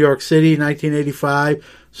still in New York City, 1985.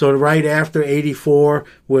 So right after 84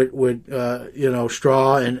 with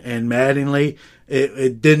Straw and Mattingly,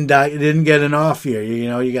 it didn't get an off year.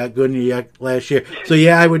 You got Gooden last year. So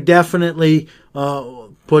I would definitely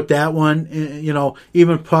put that one.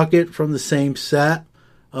 Even Puckett from the same set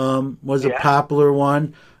was a popular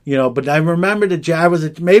one. But I remember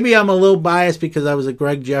maybe I'm a little biased because I was a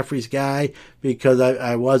Greg Jeffries guy because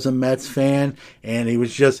I was a Mets fan, and he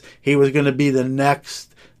was going to be the next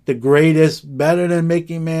the greatest, better than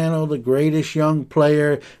Mickey Mantle, the greatest young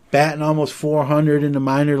player, batting almost 400 in the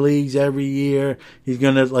minor leagues every year. He's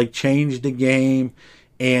going to like change the game,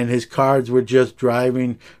 and his cards were just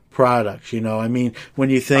driving products. You know, I mean, when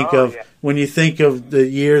you think when you think of the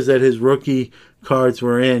years that his rookie cards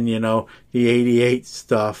were in, you know, the 88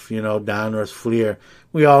 stuff, you know, Donruss, Fleer,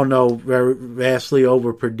 we all know very vastly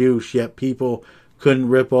overproduced, yet people couldn't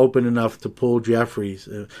rip open enough to pull Jeffries,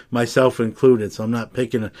 myself included, so I'm not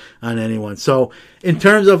picking on anyone. So in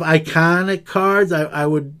terms of iconic cards, I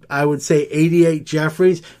would say 88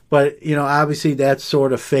 Jeffries, but, you know, obviously that's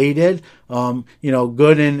sort of faded. You know,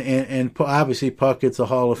 Gooden and obviously Puckett's a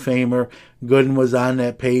Hall of Famer. Gooden was on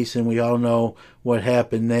that pace, and we all know what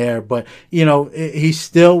happened there. But, you know, he's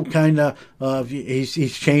still kind of,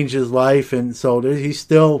 he's changed his life, and so he's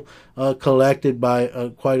still collected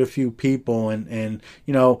by quite a few people. And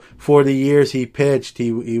you know, for the years he pitched,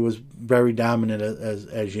 he was very dominant,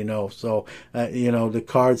 as you know. So, you know, the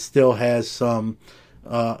card still has some,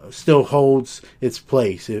 still holds its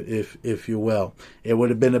place, if you will. It would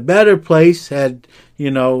have been a better place had, you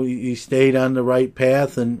know, he stayed on the right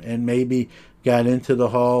path and maybe got into the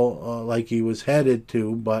Hall like he was headed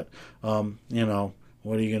to, but, you know,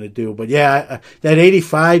 what are you going to do? But yeah, that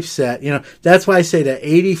 85 set, you know, that's why I say that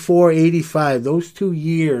 84, 85, those 2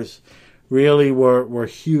 years really were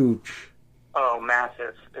huge. Oh,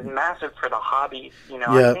 massive. It's massive for the hobby. You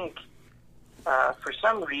know, yeah. I think for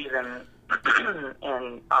some reason,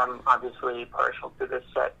 and I'm obviously partial to this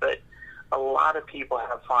set, but a lot of people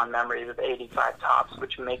have fond memories of 85 Topps,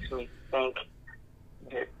 which makes me think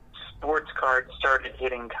that sports cards started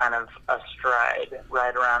hitting kind of a stride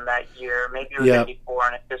right around that year. Maybe it was 84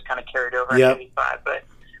 and it just kind of carried over in 85. But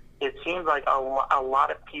it seems like a lot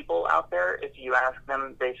of people out there, if you ask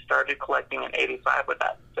them, they started collecting in 85 with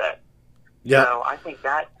that set. Yeah. So I think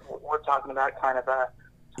that we're talking about kind of a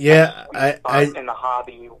I in the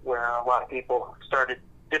hobby where a lot of people started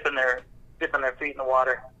dipping their feet in the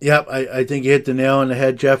water. Yep, I think you hit the nail on the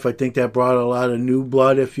head, Jeff. I think that brought a lot of new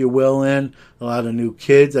blood, if you will, in a lot of new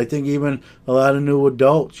kids. I think even a lot of new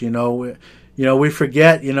adults. You know, we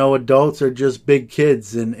forget. You know, adults are just big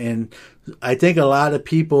kids, and I think a lot of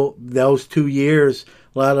people those 2 years,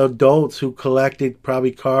 a lot of adults who collected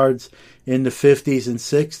probably cards in the 50s and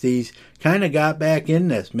 60s kind of got back in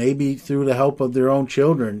this, maybe through the help of their own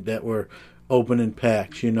children that were opening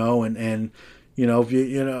packs. You know, and you know, if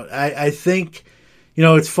you know, I think, you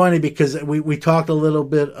know, it's funny because we talked a little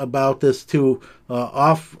bit about this too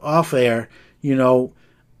off air. You know,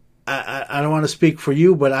 I don't want to speak for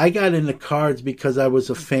you, but I got into cards because I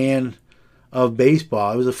was a fan of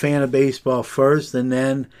baseball. I was a fan of baseball first, and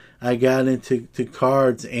then I got into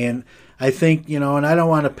cards. And I think, you know, and I don't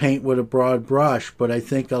want to paint with a broad brush, but I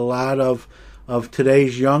think a lot of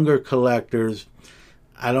today's younger collectors,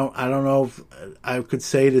 I don't know if I could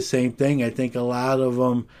say the same thing. I think a lot of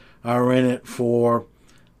them are in it for,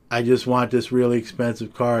 I just want this really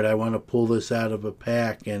expensive card. I want to pull this out of a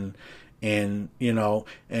pack, and you know,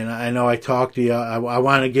 and I know I talked to you. I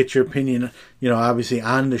want to get your opinion, you know, obviously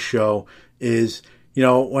on the show. Is, you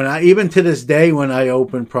know, when I, even to this day, when I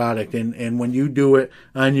open product and when you do it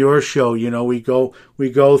on your show, you know, we go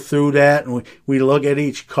through that and we look at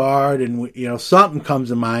each card, and we, you know, something comes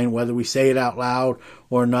to mind, whether we say it out loud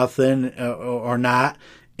or nothing or not.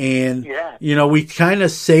 And, you know, we kind of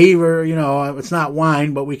savor, you know, it's not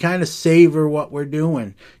wine, but we kind of savor what we're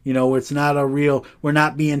doing. You know, it's not we're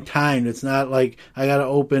not being timed. It's not like I got to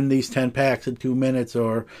open these 10 packs in 2 minutes,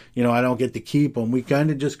 or, you know, I don't get to keep them. We kind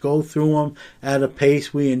of just go through them at a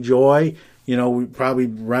pace we enjoy. You know, we probably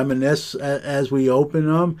reminisce as we open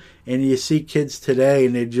them. And you see kids today,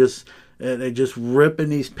 and they're just ripping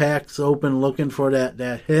these packs open, looking for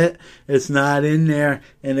that hit. It's not in there,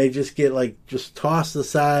 and they just get just tossed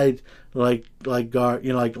aside like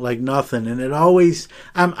nothing. And it always,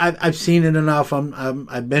 I've seen it enough.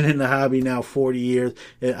 I've been in the hobby now 40 years.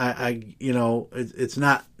 You know, it's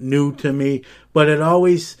not new to me, but I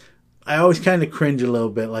always kind of cringe a little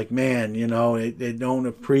bit. Like, man, you know, they don't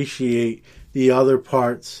appreciate the other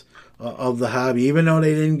parts of the hobby, even though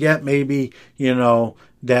they didn't get maybe, you know,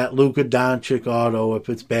 that Luka Doncic auto, if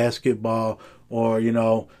it's basketball, or, you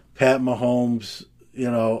know, Pat Mahomes,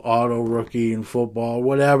 you know, auto rookie in football,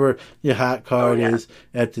 whatever your hot card is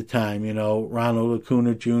at the time, you know, Ronald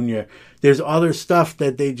Acuna Jr. There's other stuff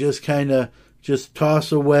that they just kind of just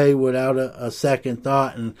toss away without a second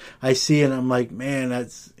thought. And I see it, and I'm like, man,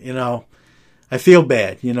 that's, you know, I feel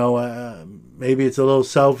bad, you know, maybe it's a little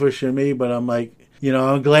selfish in me, but I'm like,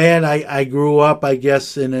 I'm glad I grew up, I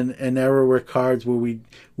guess, in an era where cards where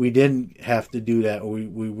we didn't have to do that. We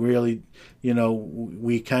really,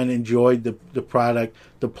 we kind of enjoyed the product,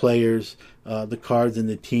 the players, the cards, and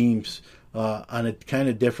the teams on a kind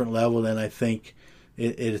of different level than I think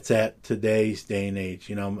it's at today's day and age.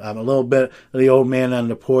 I'm a little bit of the old man on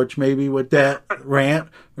the porch maybe with that rant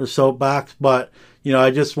or soapbox, but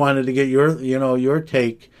I just wanted to get your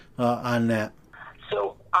take on that.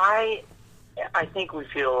 So I think we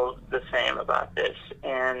feel the same about this,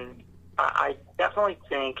 and I definitely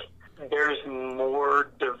think there's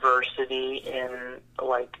more diversity in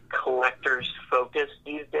like collectors' focus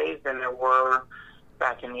these days than there were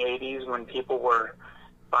back in the 80s when people were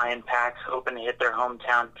buying packs hoping to hit their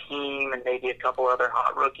hometown team and maybe a couple other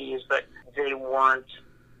hot rookies, but they weren't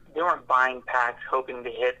buying packs hoping to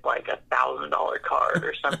hit like $1,000 card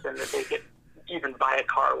or something that they could even buy a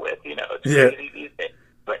car with. It's crazy these days.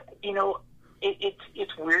 But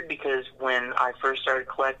it's weird because when I first started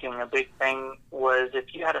collecting, a big thing was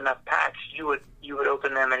if you had enough packs, you would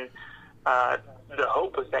open them, and the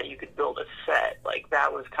hope was that you could build a set. Like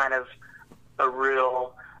that was kind of a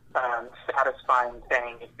real satisfying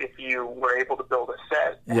thing if you were able to build a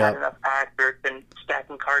set and had enough packs or been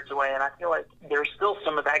stacking cards away. And I feel like there's still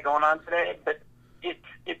some of that going on today, but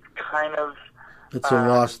it's kind of it's a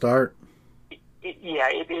lost art.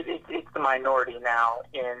 It's the minority now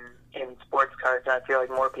in sports cards. I feel like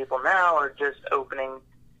more people now are just opening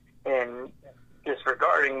and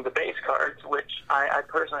disregarding the base cards, which I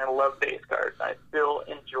personally love base cards. I still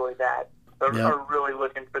enjoy that, but are really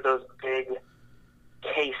looking for those big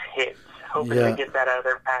case hits, hoping to get that out of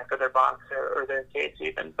their pack or their box or their case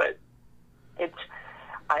even. But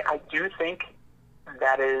I do think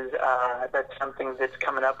that's something that's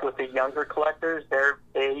coming up with the younger collectors.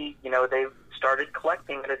 They started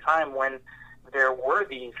collecting at a time when there were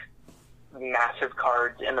these massive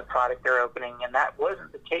cards in the product they're opening, and that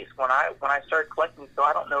wasn't the case when I started collecting. So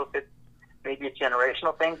I don't know if it's maybe a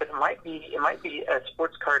generational thing, but it might be a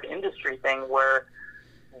sports card industry thing where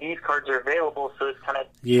these cards are available, so it's kind of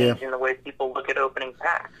changing the way people look at opening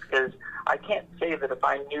packs. Because I can't say that if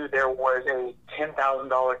I knew there was a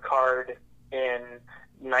 $10,000 card in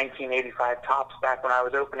 1985 Topps back when I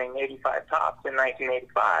was opening 85 Topps in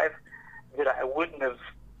 1985, that I wouldn't have,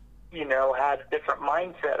 had a different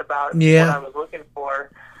mindset about what I was looking for.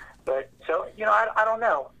 But so, I don't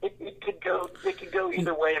know. It could go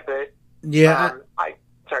either way, but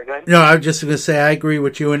sorry, go ahead. No, I was just going to say I agree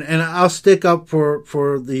with you, and I'll stick up for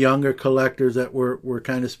the younger collectors that we're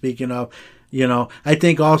kind of speaking of. I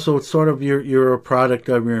think also it's sort of you're a product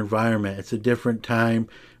of your environment. It's a different time.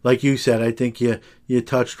 Like you said, I think you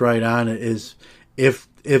touched right on it. Is if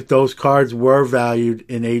those cards were valued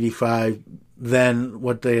in 85, then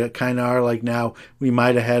what they kind of are like now, we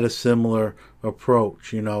might have had a similar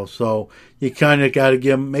approach. So you kind of got to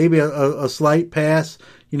give them maybe a slight pass.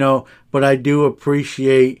 But I do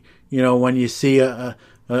appreciate, when you see a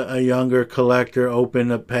younger collector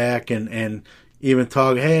open a pack and even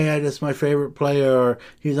talk, hey, that's my favorite player, or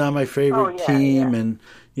he's on my favorite team. And,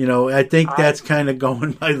 I think that's kind of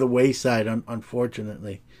going by the wayside,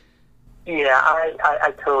 unfortunately. Yeah,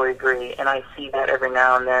 I totally agree. And I see that every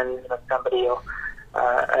now and then. Somebody will,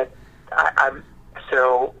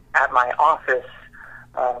 so at my office,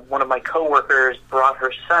 one of my coworkers brought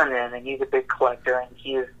her son in, and he's a big collector, and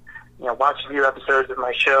he's watched a few episodes of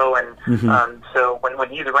my show, and so when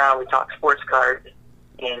he's around, we talk sports cards.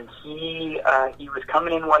 And he was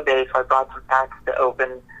coming in one day, so I brought some packs to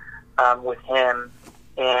open with him,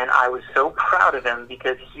 and I was so proud of him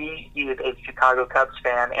because he is a Chicago Cubs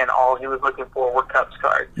fan, and all he was looking for were Cubs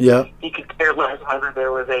cards. Yeah, he could care less whether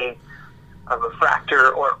there was a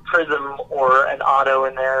refractor or a prism or an auto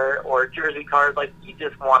in there or a jersey card. Like, he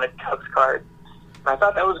just wanted Cubs cards. And I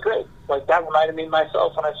thought that was great. Like, that reminded me of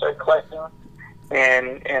myself when I started collecting.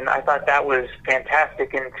 And I thought that was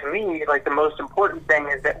fantastic. And to me, like, the most important thing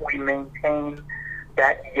is that we maintain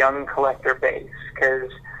that young collector base.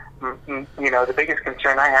 Because, the biggest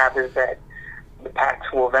concern I have is that the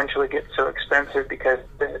packs will eventually get so expensive because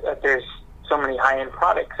there's so many high-end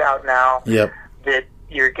products out now that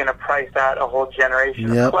you're going to price out a whole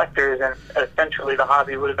generation of collectors, and essentially the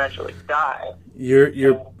hobby would eventually die.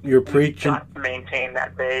 You're preaching. Got to maintain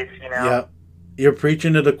that base, Yeah, you're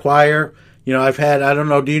preaching to the choir. I've had, I don't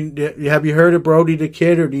know, have you heard of Brody the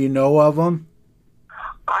Kid, or do you know of him?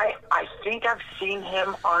 I think I've seen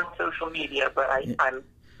him on social media, but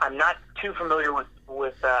I'm not too familiar with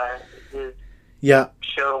his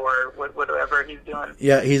show or whatever he's doing.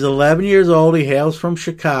 Yeah, he's 11 years old. He hails from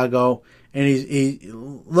Chicago, and he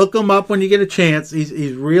look him up when you get a chance.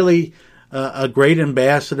 He's really a great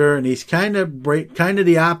ambassador, and he's kind of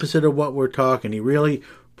the opposite of what we're talking. He really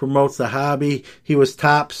promotes the hobby. He was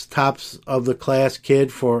tops of the class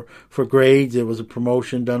kid for grades. It was a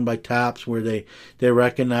promotion done by Tops where they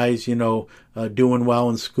recognize, doing well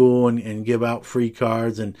in school and give out free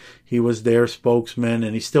cards, and he was their spokesman,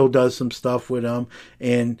 and he still does some stuff with them.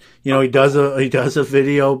 And he does a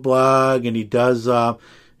video blog, and he does a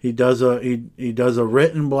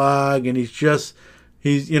written blog, and he's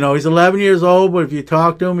 11 years old, but if you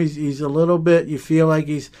talk to him, he's a little bit, you feel like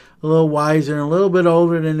he's a little wiser and a little bit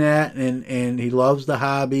older than that, and he loves the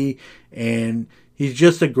hobby, and he's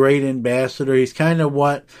just a great ambassador. He's kind of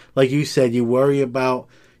what, like you said, you worry about,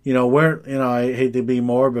 I hate to be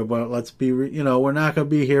morbid, but let's be, we're not going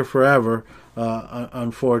to be here forever,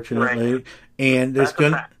 unfortunately. Right. And there's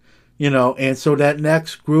going to, and so that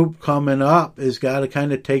next group coming up has got to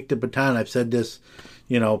kind of take the baton. I've said this,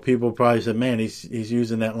 people probably said, man, he's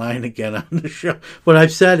using that line again on the show. But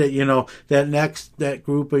I've said it, that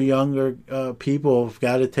group of younger people have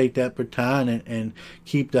got to take that baton and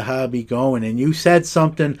keep the hobby going. And you said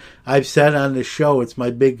something I've said on the show. It's my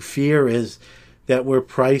big fear is that we're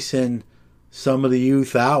pricing some of the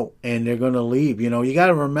youth out and they're going to leave. You got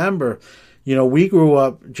to remember, we grew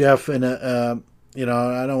up, Jeff, in I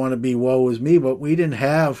don't want to be woe is me, but we didn't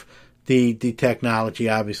have the technology,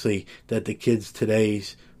 obviously, that the kids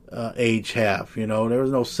today's age have. There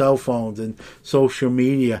was no cell phones and social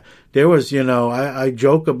media. There was, I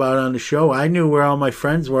joke about on the show, I knew where all my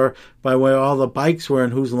friends were by where all the bikes were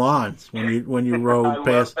and whose lawns when you rode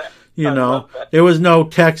past. There was no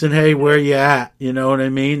texting, hey, where you at? You know what I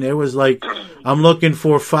mean? It was like, I'm looking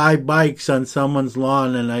for 5 bikes on someone's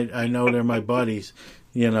lawn, and I know they're my buddies,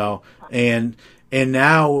 And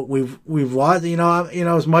now we've lost,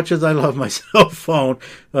 as much as I love my cell phone,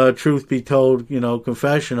 truth be told,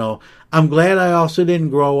 confessional, I'm glad I also didn't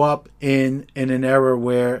grow up in an era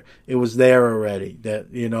where it was there already, that,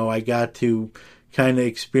 I got to kind of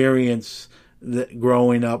experience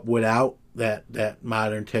growing up without that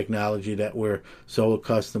modern technology that we're so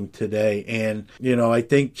accustomed today. And, I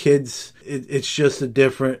think kids, it's just a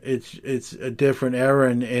different era,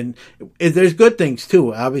 and there's good things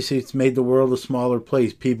too. Obviously it's made the world a smaller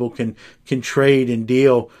place. People can trade and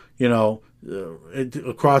deal,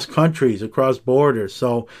 across countries, across borders.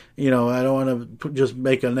 So, I don't want to just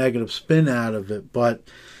make a negative spin out of it, but,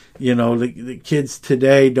 the kids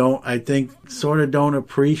today don't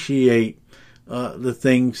appreciate the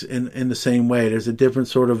things in the same way. There's a different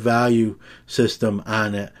sort of value system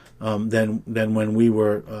on it than when we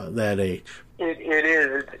were that age. It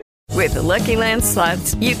is. With the Lucky Land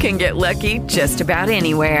Slots, you can get lucky just about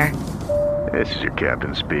anywhere. This is your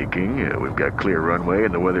captain speaking. We've got clear runway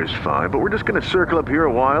and the weather's fine, but we're just going to circle up here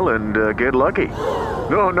a while and get lucky.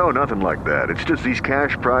 No, nothing like that. It's just these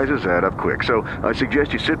cash prizes add up quick. So I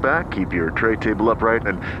suggest you sit back, keep your tray table upright,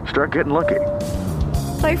 and start getting lucky.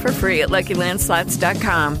 Play for free at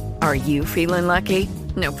LuckyLandSlots.com. Are you feeling lucky?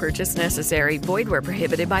 No purchase necessary. Void where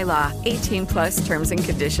prohibited by law. 18+ terms and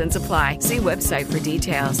conditions apply. See website for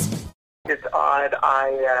details. It's odd.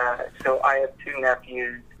 I have 2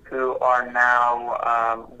 nephews who are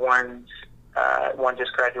now, one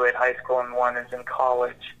just graduated high school and one is in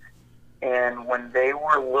college. And when they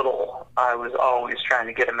were little, I was always trying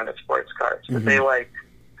to get them into sports cars. But they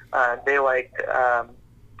liked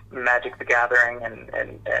Magic the Gathering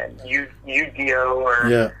and Yu-Gi-Oh! Or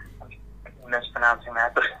I'm mispronouncing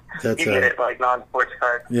that, but you get it, like non-sports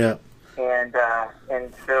cards. Yeah.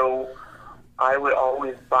 And so I would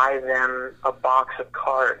always buy them a box of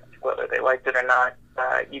cards, whether they liked it or not,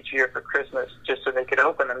 each year for Christmas, just so they could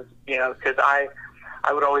open them, because I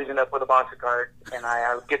would always end up with a box of cards, and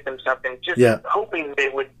I would get them something just hoping they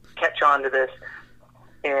would catch on to this.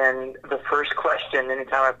 And the first question,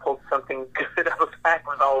 anytime I pulled something good out of the pack,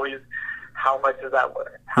 was always, how much is that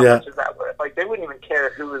worth? How much is that worth? Like, they wouldn't even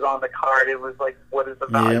care who was on the card. It was like, what is the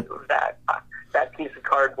value of that piece of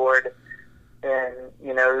cardboard? And,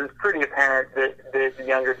 it was pretty apparent that the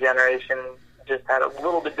younger generation just had a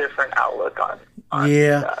little bit different outlook on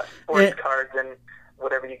sports cards and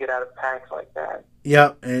whatever you get out of packs like that.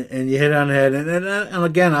 Yeah, and you hit on the head. And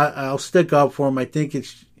again, I'll stick up for them. I think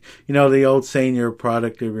it's, the old saying, you're a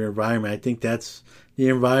product of your environment. I think that's the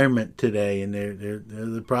environment today, and they're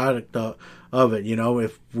the product of it.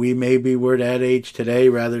 If we maybe were that age today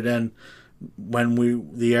rather than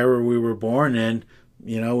the era we were born in,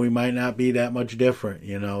 we might not be that much different,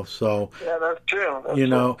 so. Yeah, that's true.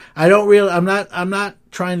 True. I'm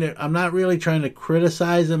not really trying to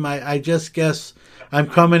criticize them. I just guess I'm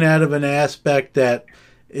coming out of an aspect that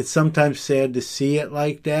it's sometimes sad to see it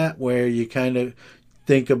like that, where you kind of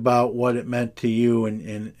think about what it meant to you,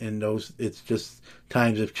 and those, it's just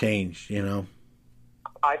times have changed, you know.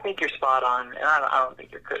 I think you're spot on, and I don't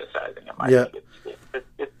think you're criticizing him. I think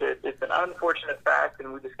it's an unfortunate fact,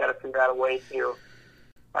 and we just got to figure out a way to,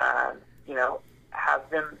 have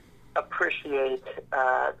them appreciate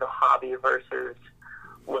the hobby versus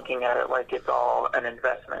looking at it like it's all an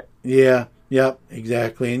investment. Yeah, yep,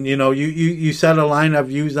 exactly. And, you said a line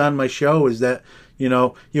I've used on my show is that,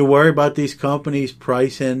 you worry about these companies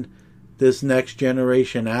pricing this next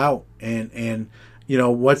generation out, and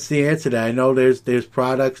what's the answer to that? I know there's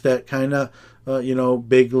products that kind of,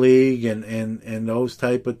 big league and those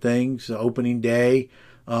type of things, opening day,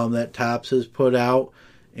 that Topps has put out.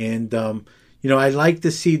 And, I'd like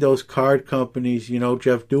to see those card companies,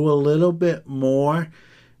 Jeff, do a little bit more.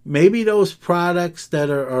 Maybe those products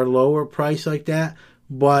that are lower price like that,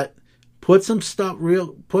 but put some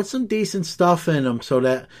decent stuff in them so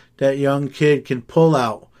that young kid can pull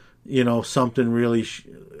out, something really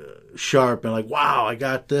sharp and like, wow, I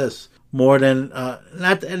got this. More than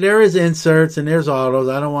there is inserts and there's autos.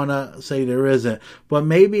 I don't want to say there isn't, but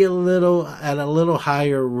maybe at a little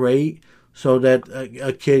higher rate so that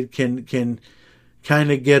a kid can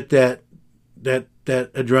kind of get that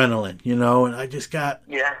adrenaline, And I just got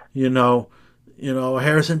a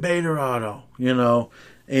Harrison Bader auto,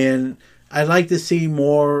 and I'd like to see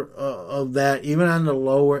more of that, even on the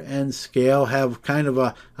lower end scale, have kind of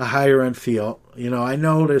a higher end feel. I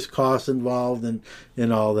know there's costs involved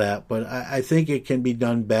and all that, but I think it can be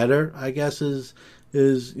done better, I guess is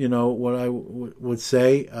what I would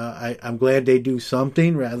say. I'm glad they do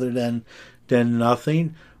something rather than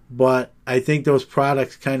nothing, but I think those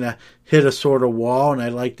products kind of hit a sort of wall, and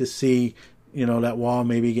I'd like to see, that wall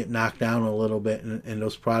maybe get knocked down a little bit and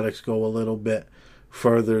those products go a little bit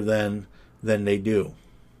further than they do.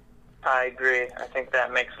 I agree. I think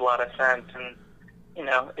that makes a lot of sense, and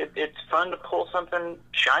it's fun to pull something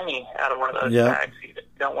shiny out of one of those packs. You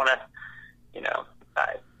don't want to,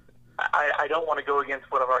 I don't want to go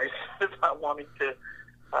against what I've already said about wanting to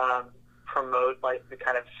promote like the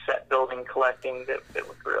kind of set building collecting that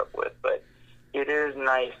we grew up with, but it is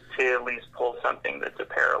nice to at least pull something that's a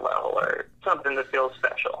parallel or something that feels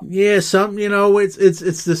special. Yeah, it's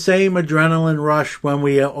the same adrenaline rush when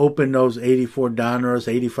we open those 84 Donruss,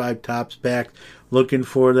 85 Topps packs, looking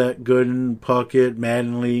for that Gooden, Puckett,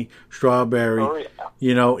 Mattingly, Strawberry. Oh,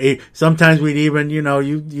 yeah. Sometimes we'd even,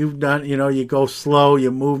 you've done, you go slow,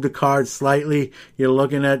 you move the card slightly, you're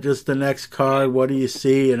looking at just the next card. What do you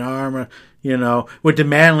see? An arm, with the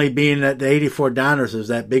Mattingly being that the 84 Donruss is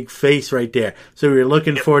that big face right there. So you're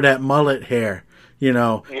looking for that mullet hair.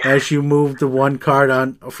 As you moved the one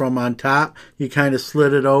card from on top, you kind of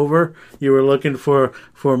slid it over. You were looking for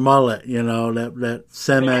mullet, that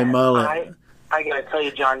semi-mullet. I gotta tell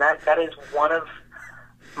you, John, that is one of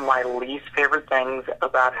my least favorite things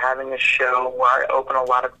about having a show where I open a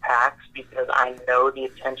lot of packs, because I know the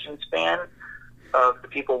attention span of the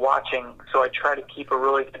people watching, so I try to keep a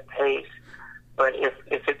really good pace. But if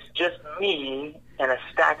it's just me and a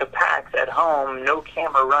stack of packs at home, no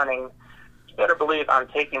camera running, you better believe I'm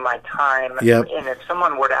taking my time. Yep. And if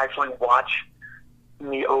someone were to actually watch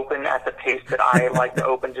me open at the pace that I like to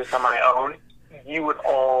open just on my own, you would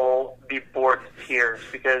all be bored to tears,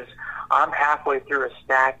 because I'm halfway through a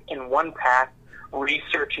stack in one pack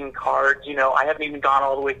researching cards. I haven't even gone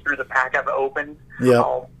all the way through the pack I've opened. Yep.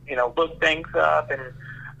 I'll, look things up and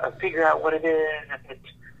figure out what it is, if it's,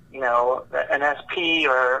 an SP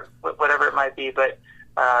or whatever it might be. But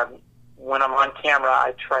when I'm on camera,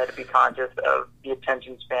 I try to be conscious of the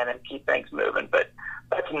attention span and keep things moving. But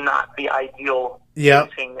that's not the ideal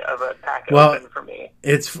pacing of a pack open for me.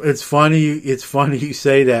 It's funny. It's funny you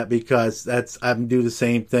say that, because I do the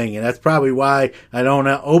same thing, and that's probably why I don't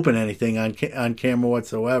open anything on camera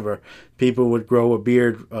whatsoever. People would grow a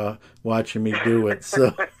beard watching me do it.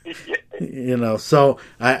 So so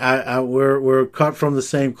we're cut from the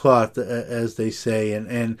same cloth, as they say,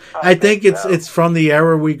 and I think it's from the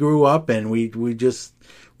era we grew up in.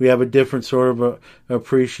 We have a different sort of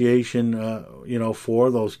appreciation,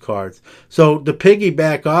 for those cards. So to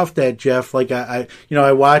piggyback off that, Jeff, like I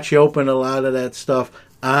watch you open a lot of that stuff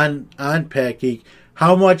on Pack Geek.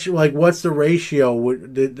 How much, like, what's the ratio?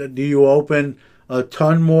 Do you open a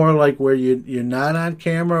ton more, like where you're not on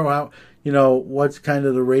camera? How, what's kind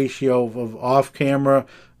of the ratio of off camera,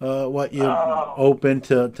 what you open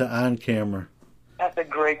to on camera? That's a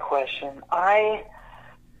great question.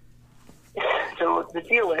 So the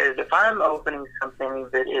deal is, if I'm opening something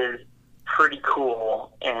that is pretty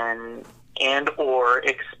cool and or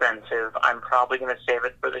expensive, I'm probably going to save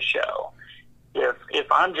it for the show.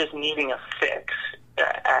 If I'm just needing a fix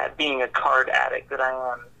being a card addict that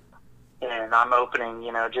I am, and I'm opening,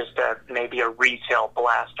 just maybe a retail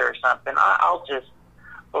blaster or something, I'll just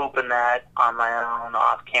open that on my own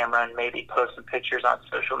off camera and maybe post some pictures on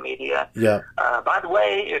social media. Yeah. By the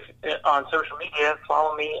way, if on social media,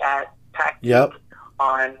 follow me at PackGeek Yep.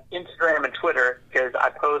 on Instagram and Twitter, because I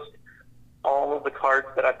post all of the cards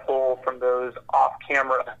that I pull from those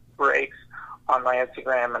off-camera breaks on my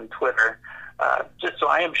Instagram and Twitter. Just so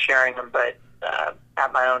I am sharing them, but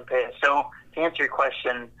at my own pace. So to answer your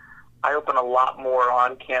question, I open a lot more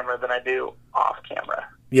on camera than I do off camera.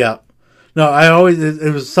 Yeah. No,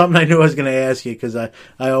 it was something I knew I was going to ask you, because I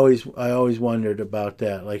always wondered about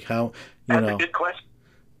that, like how, That's a good question.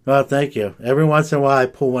 Well, thank you. Every once in a while I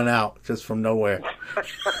pull one out just from nowhere.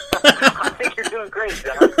 I think you're doing great,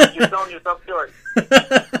 John. You're selling yourself short.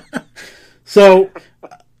 So,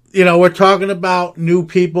 we're talking about new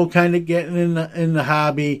people kind of getting in the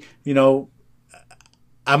hobby.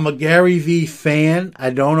 I'm a Gary Vee fan.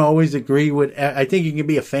 I don't always agree with. I think you can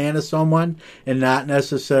be a fan of someone and not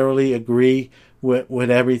necessarily agree with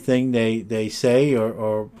everything they say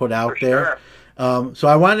or put out there. Sure. So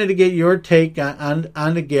I wanted to get your take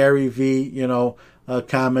on the Gary Vee,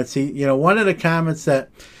 comments. He, one of the comments that,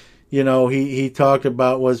 he talked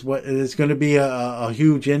about was it's going to be a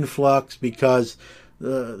huge influx because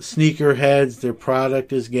the sneakerheads, their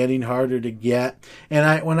product is getting harder to get.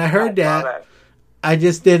 And when I heard that, I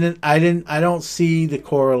don't see the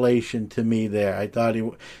correlation to me there. I thought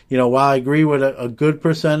while I agree with a good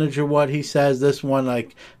percentage of what he says, this one,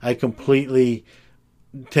 I completely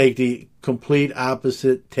take the complete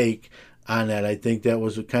opposite take on that. I think that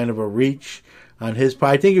was a kind of a reach on his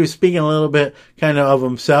part. I think he was speaking a little bit kind of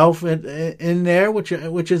himself in there, which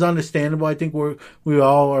is understandable. I think we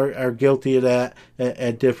all are guilty of that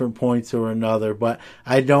at different points or another. But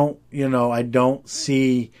I don't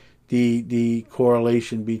see the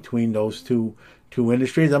correlation between those two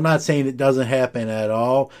industries. I'm not saying it doesn't happen at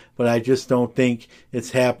all, but I just don't think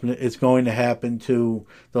it's going to happen to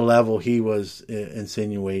the level he was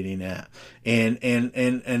insinuating at.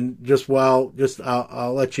 And just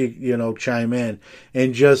I'll let you chime in,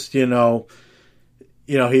 and just he was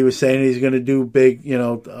saying he's going to do big,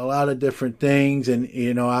 a lot of different things,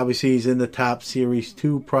 and obviously he's in the Top Series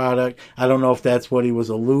 2 product. I don't know if that's what he was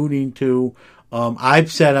alluding to. I've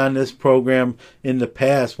said on this program in the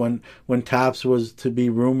past, when Topps was to be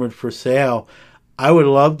rumored for sale, I would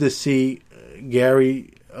love to see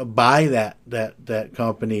Gary buy that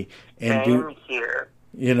company and Same here.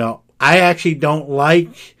 I actually don't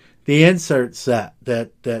like the insert set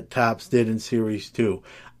that Topps did in Series 2.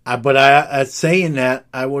 But saying that,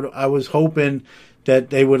 I was hoping that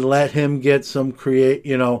they would let him get some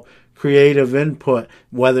creative input,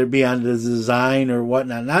 whether it be on the design or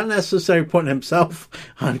whatnot. Not necessarily putting himself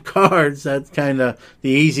on cards. That's kind of the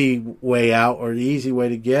easy way out, or the easy way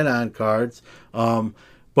to get on cards.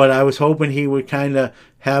 But I was hoping he would kind of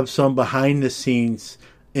have some behind the scenes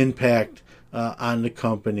impact on the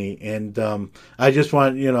company. And I just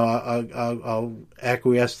want, I'll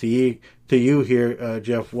acquiesce to you here,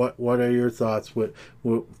 Jeff. What are your thoughts with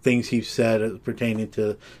things he's said pertaining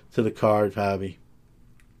to the card hobby?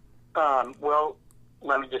 Well,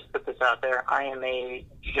 let me just put this out there. I am a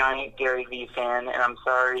giant Gary Vee fan, and I'm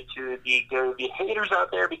sorry to the Gary Vee haters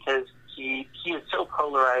out there, because he is so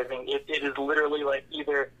polarizing. It is literally like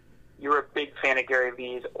either you're a big fan of Gary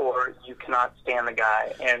Vee's or you cannot stand the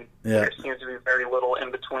guy, and there seems to be very little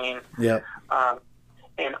in between. Yeah.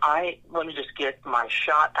 And let me just get my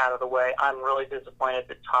shot out of the way. I'm really disappointed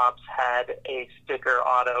that Topps had a sticker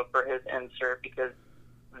auto for his insert, because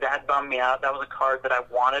that bummed me out. That was a card that I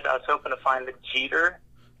wanted. I was hoping to find the Jeter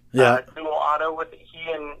dual auto with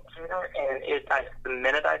he and Jeter, and the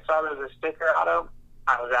minute I saw there was a sticker auto,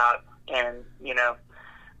 I was out. And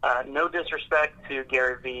no disrespect to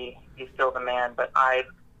Gary Vee, he's still the man, but I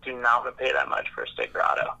do not want to pay that much for a sticker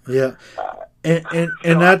auto. Yeah,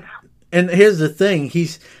 and here's the thing: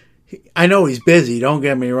 I know he's busy. Don't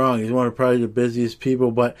get me wrong; he's one of probably the busiest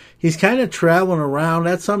people, but he's kind of traveling around.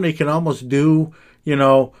 That's something he can almost do,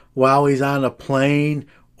 while he's on a plane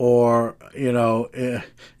or, in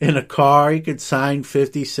a car. He could sign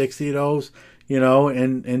 50, 60 of those,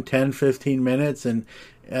 in 10, 15 minutes. And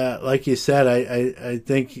like you said, I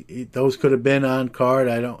think those could have been on card.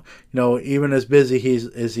 I don't, even as busy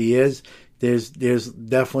as he is, there's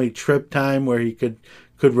definitely trip time where he could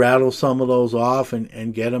rattle some of those off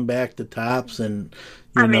and get them back to Topps. And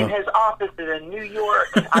I mean, his office is in New York.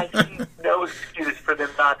 I see no excuse for them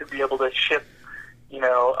not to be able to ship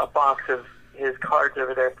a box of his cards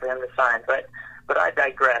over there for him to sign. But I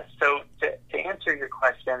digress. So to answer your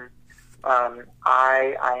question,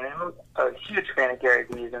 I am a huge fan of Gary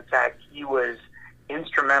Vee's. In fact, he was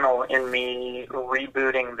instrumental in me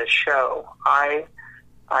rebooting the show. I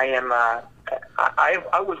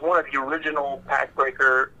was one of the original pack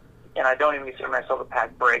breaker, and I don't even consider myself a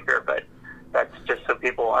pack breaker, but that's just so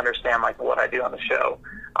people understand like what I do on the show.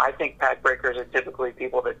 I think pack breakers are typically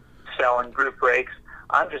people that sell in group breaks.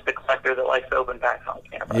 I'm just a collector that likes to open packs on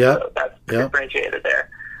camera. Yep. So that's differentiated there.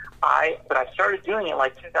 But I started doing it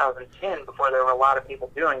like 2010 before there were a lot of people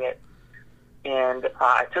doing it. And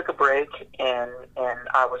I took a break, and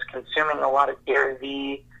I was consuming a lot of Gary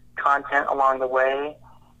Vee content along the way,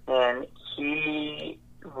 and he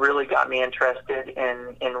really got me interested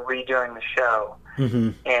in redoing the show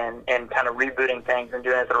and kind of rebooting things and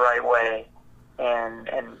doing it the right way. And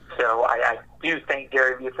so I do thank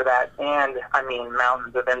Gary Vee for that, and I mean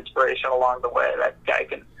mountains of inspiration along the way. That guy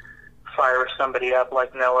can fire somebody up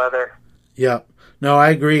like no other. Yeah. No,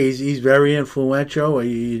 I agree. He's very influential.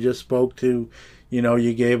 You just spoke to,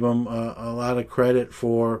 you gave him a lot of credit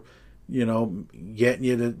for, getting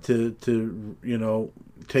you to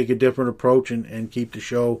take a different approach and keep the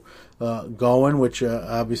show going, which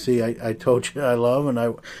obviously I told you I love and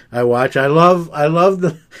I watch. I love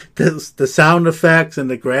the sound effects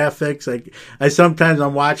and the graphics. I sometimes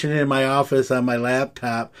I'm watching it in my office on my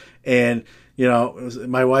laptop, and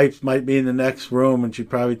my wife might be in the next room and she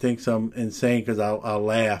probably thinks I'm insane because I'll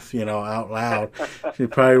laugh, out loud. She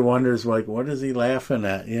probably wonders, like, what is he laughing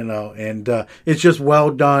at, and it's just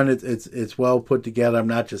well done. It's well put together. I'm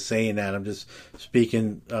not just saying that. I'm just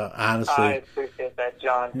speaking honestly. I appreciate that,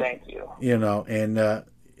 John. Thank you.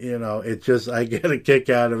 It's just, I get a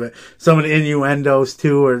kick out of it. Some of the innuendos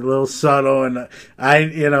too are a little subtle, and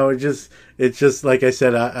it's just like I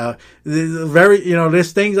said,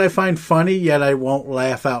 there's things I find funny, yet I won't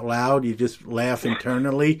laugh out loud. You just laugh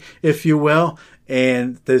internally, if you will.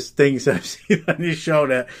 And there's things I've seen on your show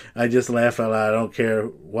that I just laugh out loud. I don't care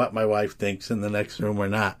what my wife thinks in the next room or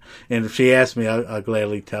not. And if she asks me, I'll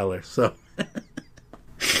gladly tell her. So.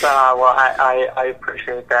 Well, I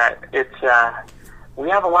appreciate that. We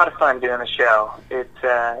have a lot of fun doing the show. It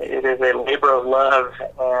is a labor of love,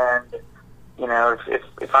 and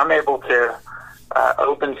if I'm able to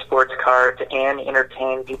open sports cards and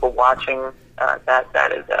entertain people watching,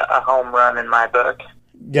 that is a home run in my book.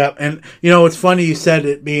 Yeah, and it's funny you said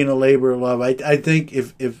it being a labor of love. I think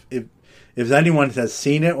if anyone has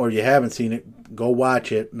seen it or you haven't seen it, go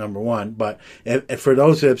watch it, number one. But if for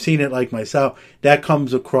those who have seen it like myself, that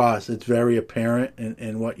comes across. It's very apparent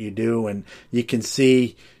in what you do, and you can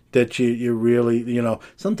see that you really,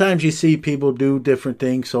 sometimes you see people do different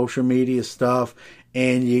things, social media stuff,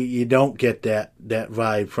 and you don't get that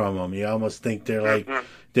vibe from them. You almost think they're like,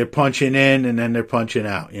 they're punching in and then they're punching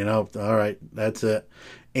out, all right, that's it.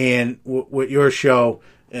 And with your show,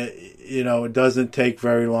 it doesn't take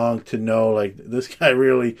very long to know, like, this guy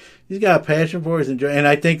really, he's got a passion for it, and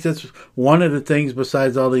I think that's one of the things,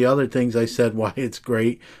 besides all the other things I said, why it's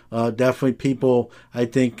great. Definitely people, I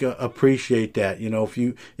think, appreciate that. If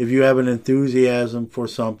you have an enthusiasm for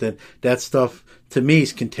something, that stuff, to me,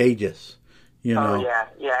 is contagious. Oh, yeah,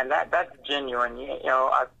 and that's genuine.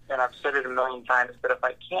 I've said it a million times, but if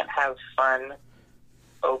I can't have fun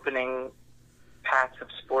opening packs of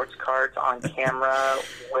sports cards on camera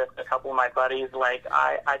with a couple of my buddies, like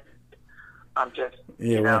I'm just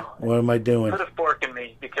what am I doing? Put a fork in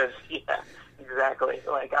me, because exactly,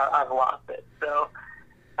 like I've lost it. So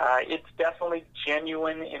it's definitely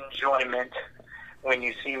genuine enjoyment when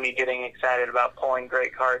you see me getting excited about pulling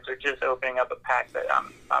great cards or just opening up a pack that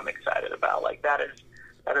I'm excited about. Like that is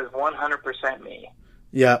 100% me.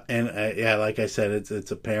 Yeah, and like I said,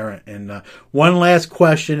 it's apparent. And one last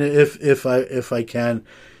question, if I can,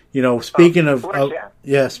 speaking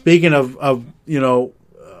speaking of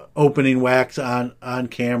opening wax on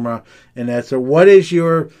camera, and that. So, what is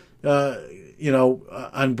your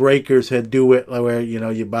on breakers had do it where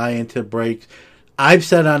you buy into breaks? I've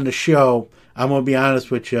said on the show, I'm gonna be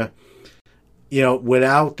honest with you.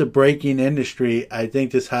 Without the breaking industry, I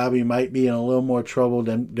think this hobby might be in a little more trouble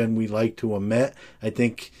than we like to admit. I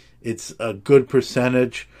think it's a good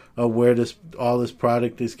percentage of where all this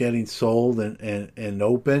product is getting sold and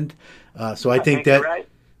opened. So I think that right.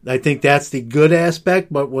 I think that's the good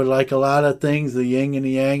aspect. But with like a lot of things, the yin and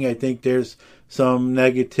the yang, I think there's some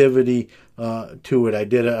negativity to it. I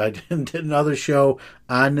did another show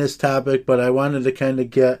on this topic, but I wanted to kind of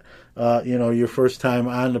get. Your first time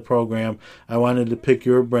on the program, I wanted to pick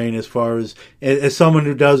your brain as far as someone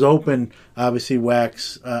who does open, obviously,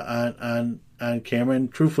 wax on camera,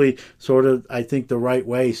 and truthfully, sort of, I think the right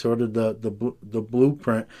way, sort of the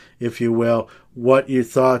blueprint, if you will. What your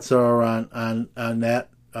thoughts are on that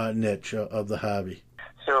niche of the hobby.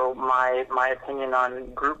 So my opinion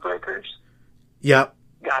on group breakers? Yep.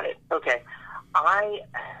 Got it. Okay.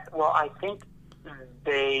 I think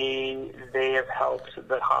they have helped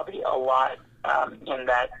the hobby a lot in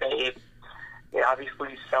that they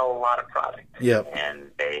obviously sell a lot of product. Yep.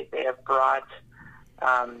 And they have brought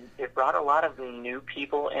a lot of new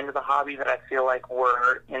people into the hobby that I feel like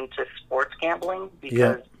were into sports gambling,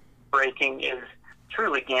 because breaking is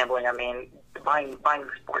truly gambling. I mean, buying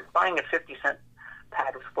a 50-cent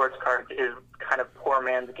pack of sports cards is kind of poor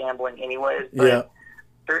man's gambling anyways. But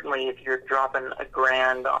certainly if you're dropping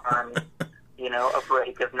 $1,000 on, a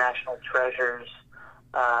break of National Treasures,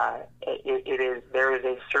 there is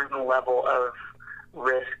a certain level of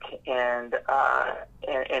risk and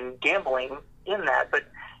gambling in that. But,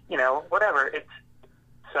 whatever. It's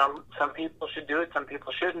some people should do it, some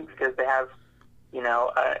people shouldn't, because they have,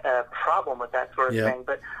 a problem with that sort of thing.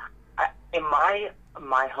 But in my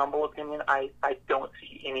humble opinion, I don't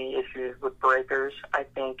see any issues with breakers. I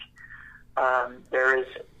think there's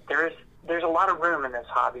a lot of room in this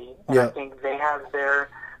hobby, and I think they have their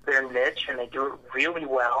niche, and they do it really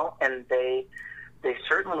well, and they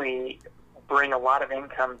certainly bring a lot of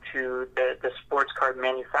income to the sports card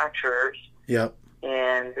manufacturers. Yep.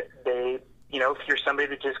 And they, if you're somebody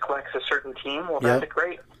that just collects a certain team, well, that's a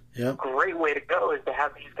great way to go, is to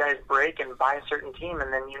have these guys break and buy a certain team,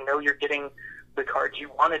 and then you're getting the cards you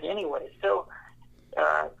wanted anyway. So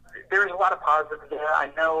there's a lot of positives there.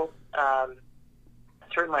 I know,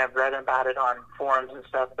 certainly I've read about it on forums and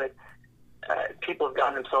stuff, but people have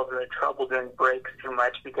gotten themselves into trouble doing breaks too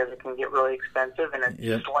much because it can get really expensive, and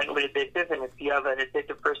it's slightly addictive. And if you have an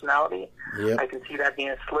addictive personality, I can see that being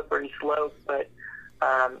a slippery slope. But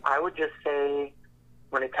I would just say,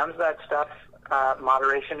 when it comes to that stuff,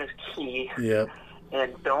 moderation is key. Yep.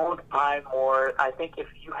 And don't buy more. I think if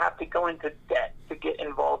you have to go into debt to get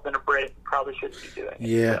involved in a break, you probably shouldn't be doing it.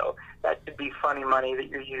 Yeah. So that should be funny money that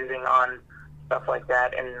you're using on stuff like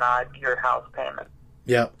that, and not your house payment.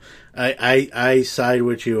 Yep. I side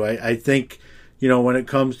with you. I think, when it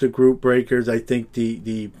comes to group breakers, I think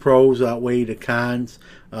the pros outweigh the cons.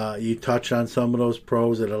 You touch on some of those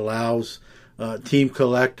pros. It allows team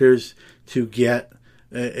collectors to get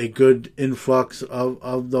a good influx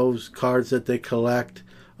of those cards that they collect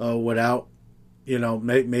without,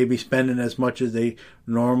 maybe spending as much as they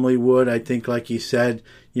normally would. I think, like you said,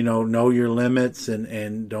 know your limits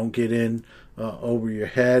and don't get in over your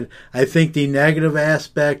head. I think the negative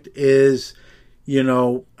aspect is,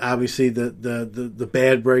 obviously the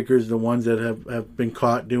bad breakers, the ones that have been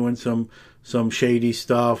caught doing some shady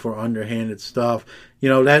stuff or underhanded stuff. Is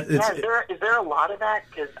there a lot of that?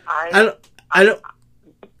 Because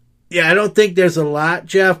I don't think there's a lot,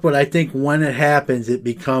 Jeff, but I think when it happens, it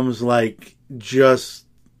becomes like just,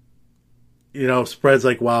 spreads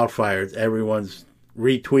like wildfires. Everyone's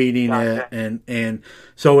retweeting it, and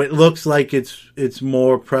so it looks like it's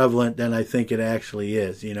more prevalent than I think it actually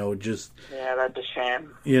is. That's a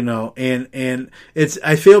shame. And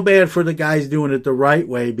I feel bad for the guys doing it the right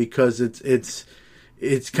way, because it's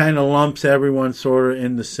kind of lumps everyone sort of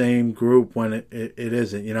in the same group when it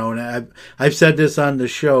isn't, and I've said this on the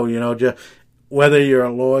show, just whether you're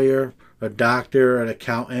a lawyer, a doctor, an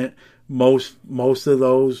accountant, most of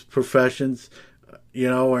those professions,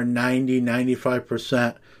 are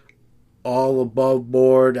 90-95% all above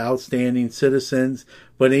board, outstanding citizens.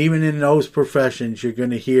 But even in those professions, you're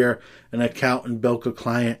going to hear an accountant bilk a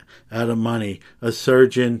client out of money, a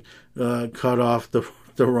surgeon cut off the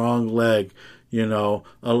wrong leg, a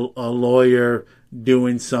lawyer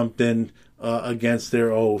doing something against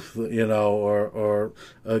their oath, or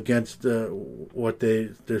against what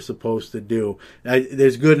they're supposed to do.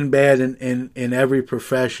 There's good and bad in every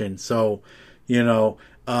profession. So,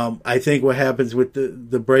 I think what happens with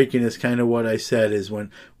the breaking is kind of what I said, is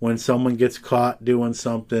when someone gets caught doing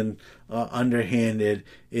something underhanded,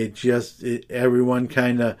 everyone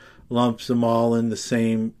kind of lumps them all in the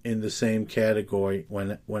same category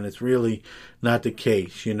when it's really not the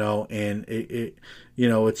case, and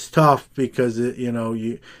it's tough because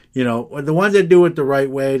the ones that do it the right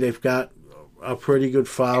way, they've got a pretty good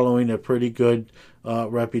following, a pretty good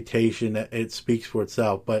reputation. It speaks for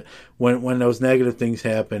itself. But when those negative things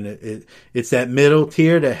happen, it's that middle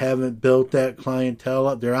tier that haven't built that clientele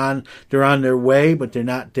up. They're on their way, but they're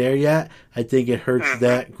not there yet. I think it hurts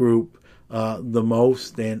that group the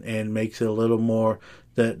most, and makes it a little more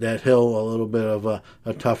that hill a little bit of a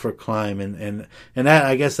tougher climb, and that,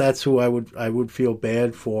 I guess that's who I would feel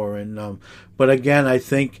bad for. And but again, I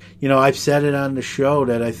think I've said it on the show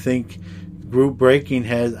that I think group breaking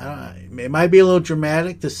has, it might be a little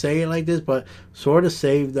dramatic to say it like this, but sort of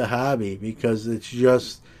saved the hobby, because it's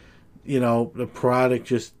just, the product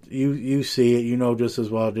just, you see it, just as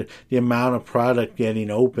well. The amount of product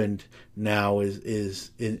getting opened now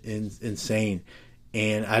is insane.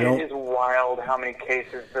 And it is wild how many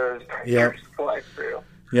cases those breakers fly through.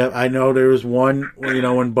 Yeah, I know there was one,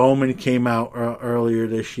 when Bowman came out earlier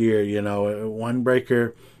this year, one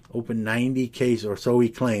breaker opened 90 cases, or so he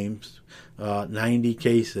claims, 90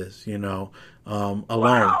 cases, alone.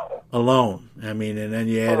 Wow. Alone. I mean, and then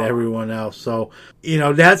you add everyone else. So,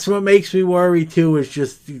 that's what makes me worry too, is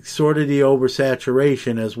just sort of the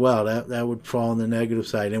oversaturation as well. That would fall on the negative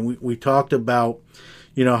side. And we talked about,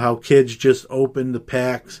 how kids just open the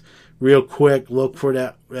packs real quick, look for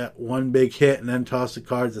that one big hit, and then toss the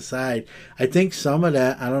cards aside. I think some of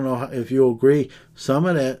that, I don't know if you'll agree, some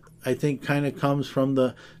of that I think kind of comes from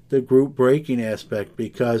the group breaking aspect,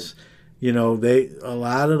 because a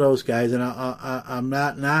lot of those guys, and I'm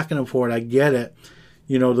not knocking them for it, I get it.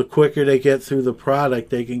 The quicker they get through the product,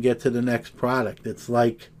 they can get to the next product. It's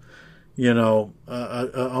like,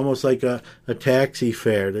 almost like a taxi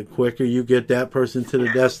fare. The quicker you get that person to the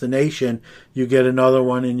destination, you get another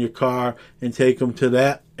one in your car and take them to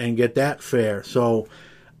that and get that fare. So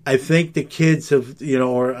I think the kids have,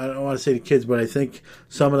 or I don't want to say the kids, but I think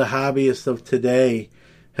some of the hobbyists of today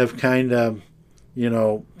have kind of,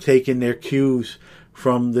 taken their cues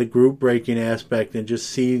from the group breaking aspect and just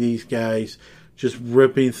see these guys just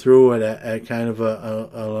ripping through it at kind of an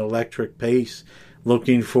electric pace,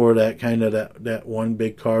 looking for that kind of that one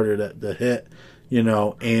big card or the hit, And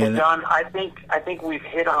well, John, I think we've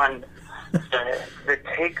hit on the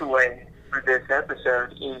takeaway for this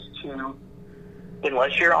episode is to,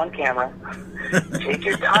 unless you're on camera, take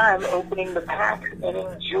your time opening the packs and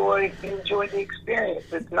enjoy the experience.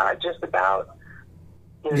 It's not just about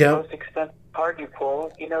the most expensive card you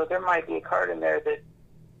pull. There might be a card in there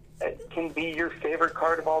that can be your favorite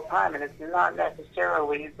card of all time, and it's not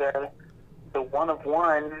necessarily the one of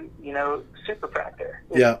one, superfractor.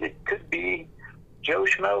 It could be Joe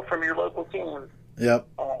Schmo from your local team. Yep.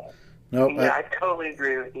 I totally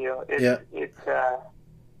agree with you. It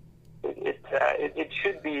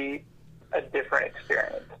should be a different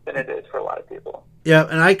experience than it is for a lot of people. Yeah,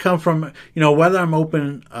 and I come from, whether I'm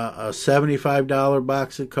opening a $75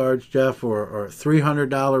 box of cards, Jeff, or a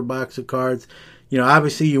 $300 box of cards,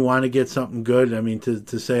 obviously you want to get something good. I mean,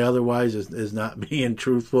 to say otherwise is not being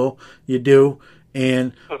truthful. You do.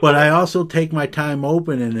 But I also take my time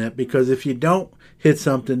opening it, because if you don't hit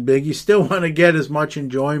something big, you still want to get as much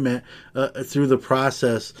enjoyment through the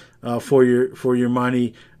process for your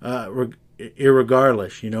money,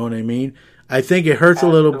 irregardless. You know what I mean? I think it hurts a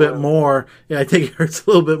little bit more. Yeah, I think it hurts a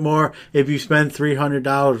little bit more if you spend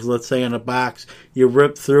 $300, let's say, on a box. You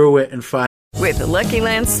rip through it and find. With the Lucky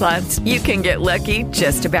Land Slots, you can get lucky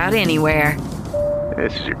just about anywhere.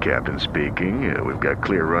 This is your captain speaking. We've got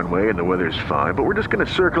clear runway and the weather's fine, but we're just going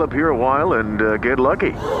to circle up here a while and get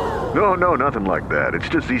lucky. No, nothing like that. It's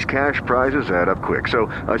just these cash prizes add up quick. So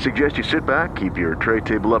I suggest you sit back, keep your tray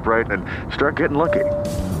table upright, and start getting lucky.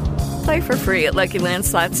 Play for free at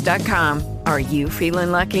LuckyLandSlots.com. Are you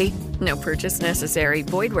feeling lucky? No purchase necessary.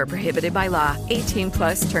 Void where prohibited by law.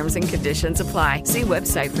 18+ terms and conditions apply. See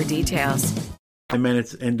website for details.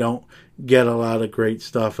 Minutes and don't get a lot of great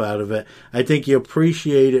stuff out of it. I think you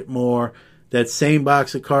appreciate it more, that same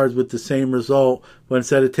box of cards with the same result, but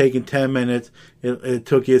instead of taking 10 minutes, it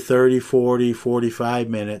took you 30, 40, 45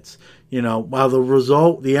 minutes. While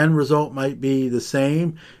the end result might be the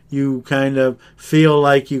same, you kind of feel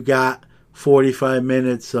like you got 45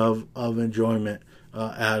 minutes of enjoyment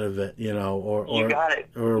out of it, or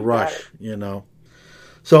a rush,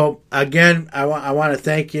 So again, I want to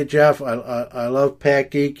thank you, Jeff. I love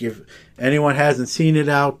Pack Geek. If anyone hasn't seen it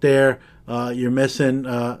out there, you're missing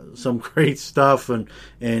some great stuff, and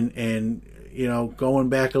going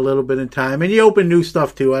back a little bit in time. And you open new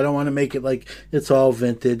stuff too. I don't want to make it like it's all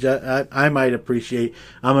vintage. I might appreciate.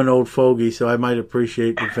 I'm an old fogey, so I might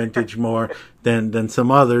appreciate the vintage more than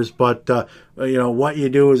some others. But what you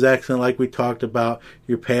do is excellent. Like we talked about,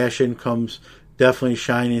 your passion comes definitely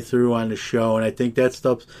shining through on the show, and I think that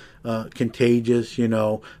stuff's contagious.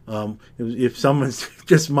 If someone's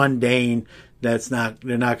just mundane, they're not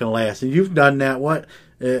going to last. And you've done that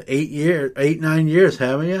 9 years,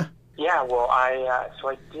 haven't you? Yeah. Well, I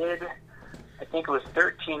did. I think it was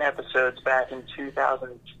 13 episodes back in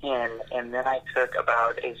 2010, and then I took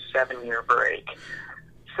about a 7-year break.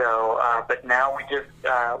 So, but now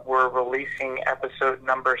we're releasing episode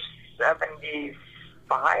number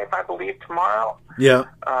 75, I believe, tomorrow. Yeah.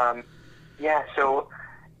 So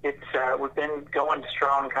it's we've been going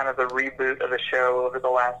strong, kind of the reboot of the show over the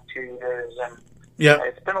last 2 years, and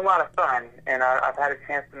it's been a lot of fun. And I've had a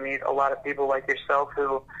chance to meet a lot of people like yourself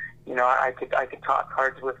who, I could talk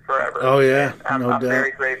cards with forever. Oh yeah, and I'm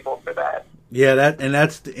very grateful for that. Yeah,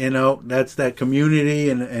 that's that community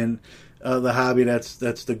and the hobby. That's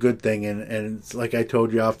the good thing, and it's like I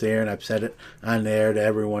told you off the air, and I've said it on the air to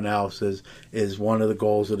everyone else, is one of the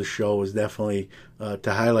goals of the show is definitely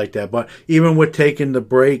to highlight that. But even with taking the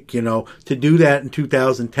break, to do that in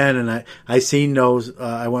 2010, and I seen those.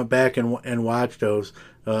 I went back and watched those.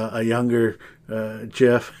 A younger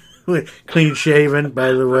Jeff. Clean shaven,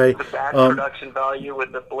 by the way. The bad production value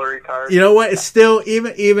with the blurry cards. You know what? It's still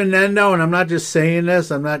even then though, and I'm not just saying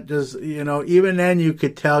this. I'm not just even then you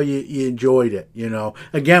could tell you enjoyed it.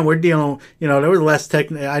 Again, we're dealing. There was less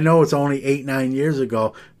tech. I know it's only 8-9 years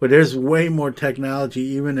ago, but there's way more technology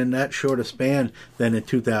even in that short a span than in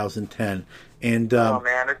 2010. And oh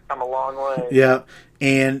man, it's come a long way. Yeah.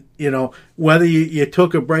 And, whether you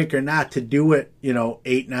took a break or not to do it,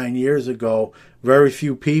 8-9 years ago, very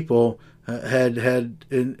few people has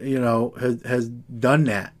done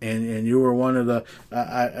that. And you were one of the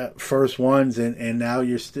first ones. And now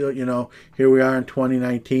you're still, here we are in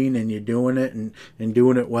 2019 and you're doing it and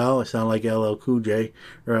doing it well. It sounds like LL Cool J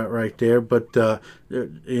right there. But,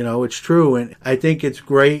 it's true. And I think it's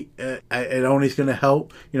great. It only is going to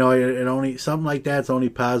help. It only, something like that's only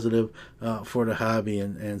positive for the hobby.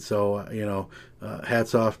 And so,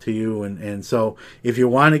 hats off to you. And so if you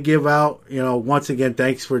want to give out, once again,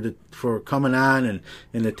 thanks for coming on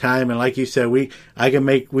and the time. And like you said, we can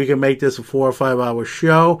make this a 4 or 5 hour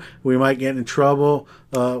show. We might get in trouble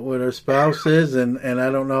with our spouses, and I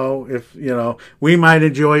don't know if we might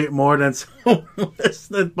enjoy it more than someone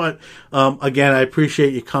listening. But again, I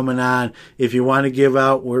appreciate you coming on. If you want to give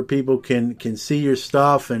out where people can see your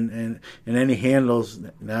stuff and any handles,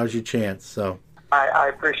 now's your chance. So I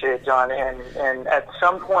appreciate it, John. And at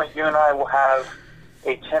some point, you and I will have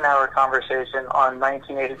a 10-hour conversation on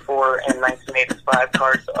 1984 and 1985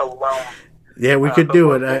 cards alone. Yeah, we could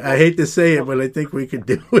do it. I hate to say it, but I think we could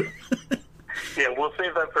do it. Yeah, we'll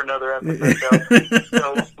save that for another episode.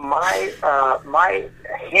 So my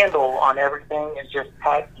handle on everything is just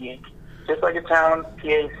Pat Geek, just like it sounds,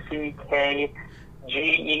 PACKGEEK,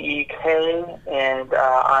 and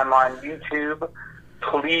I'm on YouTube.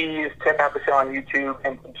 Please check out the show on YouTube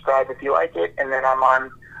and subscribe if you like it. And then I'm on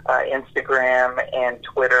Instagram and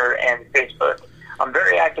Twitter and Facebook. I'm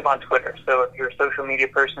very active on Twitter, so if you're a social media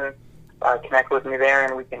person, connect with me there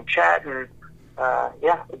and we can chat. And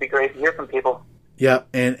it'd be great to hear from people. Yeah,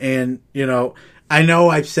 and I know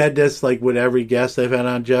I've said this like with every guest I've had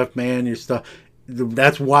on, Jeff, man, your stuff.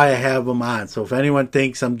 That's why I have them on. So if anyone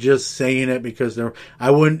thinks I'm just saying it because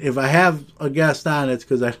I wouldn't. If I have a guest on, it's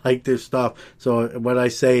because I like their stuff. So what I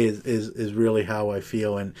say is really how I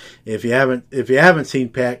feel. And if you haven't seen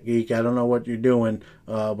Pat Geek, I don't know what you're doing.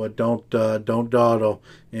 But don't dawdle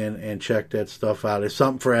and check that stuff out. It's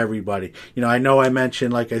something for everybody. I know I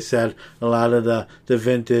mentioned, like I said, a lot of the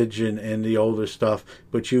vintage and the older stuff,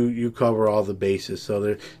 but you cover all the bases.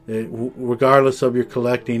 So regardless of your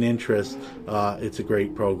collecting interest, it's a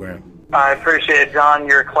great program. I appreciate it, John.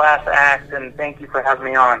 You're a class act, and thank you for having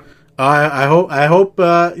me on. I hope I'm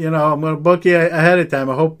going to book you ahead of time.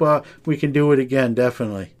 I hope we can do it again.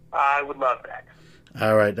 Definitely. I would love that.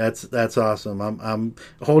 All right, that's awesome. I'm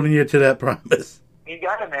holding you to that promise. You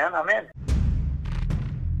got it, man. I'm in.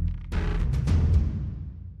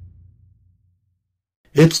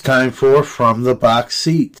 It's time for From the Box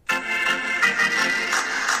Seat.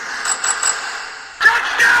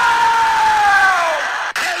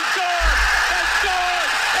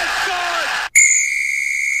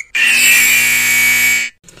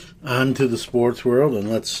 On to the sports world, and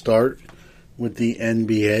let's start with the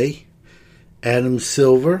NBA. Adam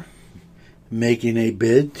Silver making a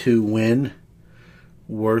bid to win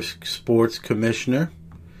Worst Sports Commissioner.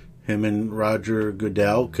 Him and Roger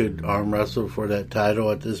Goodell could arm wrestle for that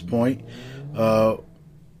title at this point. Adam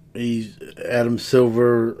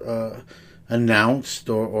Silver announced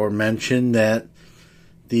or mentioned that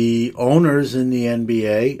the owners in the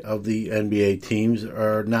NBA of the NBA teams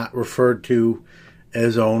are not referred to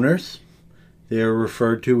as owners. They're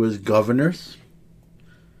referred to as governors.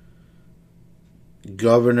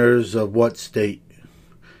 Governors of what state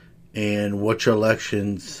and which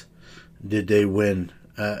elections did they win?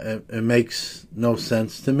 It makes no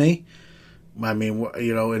sense to me. I mean,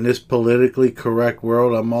 in this politically correct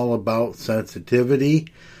world, I'm all about sensitivity,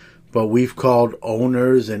 but we've called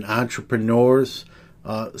owners and entrepreneurs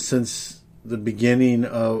since the beginning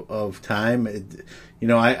of time.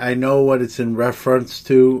 I know what it's in reference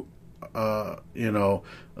to,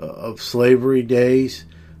 slavery days.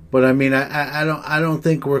 But I mean, I don't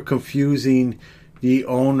think we're confusing the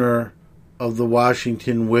owner of the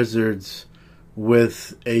Washington Wizards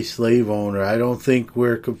with a slave owner. I don't think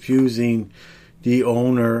we're confusing the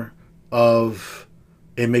owner of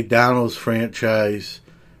a McDonald's franchise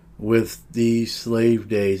with the slave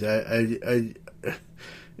days.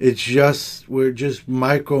 It's just, we're just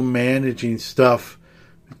micromanaging stuff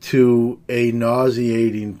to a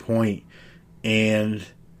nauseating point. And,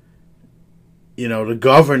 you know, the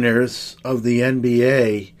governors of the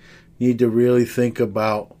NBA need to really think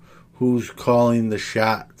about who's calling the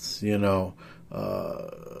shots, you know,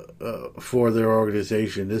 for their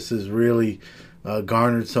organization. This has really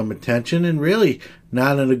garnered some attention, and really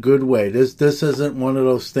not in a good way. This isn't one of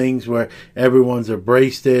those things where everyone's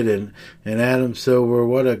embraced it, and Adam Silver,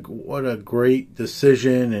 what a great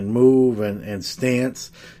decision and move and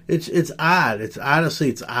stance. It's odd. It's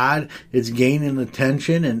odd. It's gaining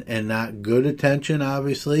attention and not good attention,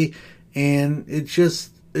 obviously. And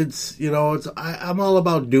I'm all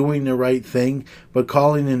about doing the right thing, but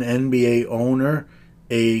calling an NBA owner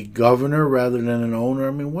a governor rather than an owner,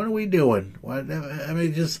 I mean, what are we doing?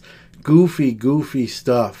 Just goofy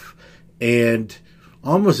stuff. And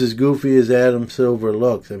almost as goofy as Adam Silver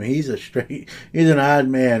looks. I mean, he's an odd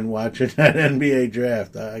man watching that NBA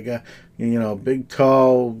draft. I got, big,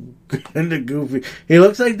 tall, kind of goofy. He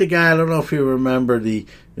looks like the guy, I don't know if you remember the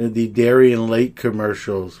Darian Lake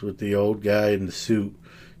commercials with the old guy in the suit,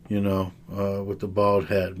 with the bald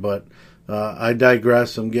head. But I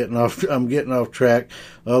digress. I'm getting off track.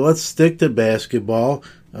 Let's stick to basketball.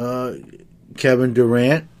 Kevin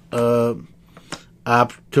Durant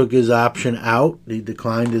took his option out. He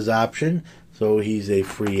declined his option, so he's a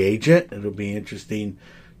free agent. It'll be interesting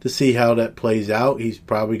to see how that plays out. He's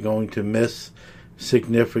probably going to miss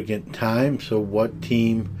significant time. So what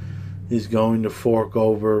team is going to fork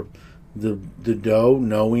over the dough,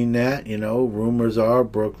 knowing that? Rumors are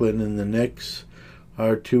Brooklyn and the Knicks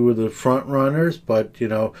are two of the front runners, but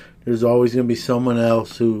there's always going to be someone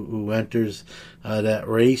else who enters that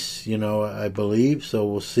race, I believe. So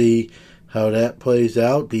we'll see how that plays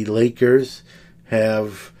out. The Lakers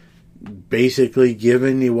have basically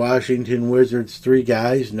given the Washington Wizards 3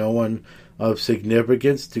 guys, no one of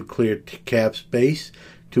significance, to clear cap space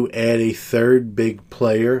to add a third big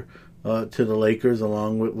player to the Lakers,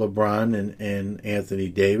 along with LeBron and Anthony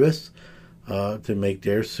Davis, to make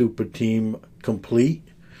their super team complete.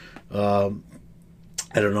 I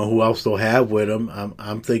don't know who else they'll have with them.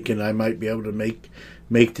 I'm thinking I might be able to make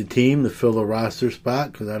the team to fill a roster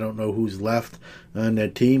spot, because I don't know who's left on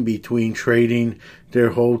that team between trading their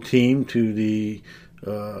whole team to the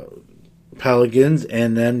Pelicans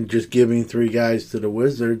and then just giving 3 guys to the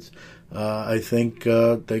Wizards. I think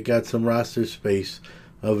they got some roster space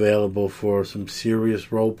available for some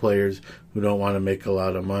serious role players who don't want to make a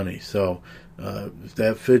lot of money. So if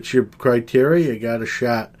that fits your criteria, you got a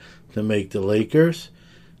shot to make the Lakers.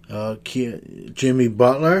 Jimmy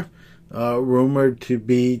Butler, rumored to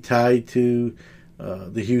be tied to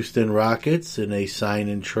the Houston Rockets in a sign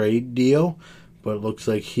and trade deal, but it looks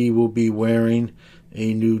like he will be wearing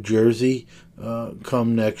a new jersey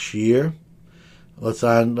come next year. Let's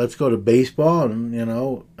go to baseball. And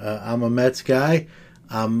I'm a Mets guy.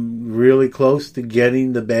 I'm really close to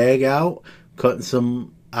getting the bag out, cutting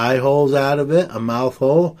some eye holes out of it, a mouth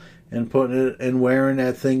hole, and putting it and wearing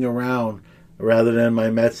that thing around rather than my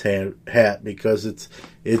Mets hat, because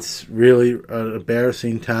it's really an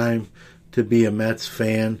embarrassing time to be a Mets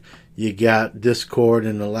fan. You got discord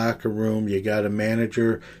in the locker room. You got a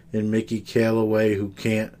manager in Mickey Callaway who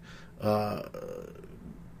can't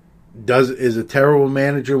is a terrible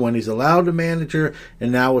manager when he's allowed to manager,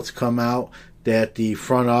 and now it's come out that the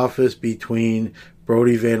front office between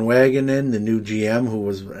Brody Van Wagenen, the new GM, who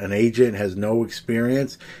was an agent, has no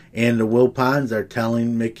experience, and the Wilpons are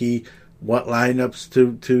telling Mickey what lineups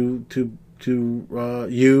to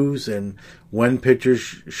use and when pitchers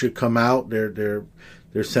should come out. They're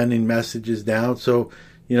sending messages down. So,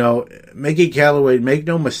 Mickey Callaway, make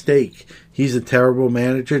no mistake, he's a terrible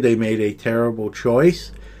manager. They made a terrible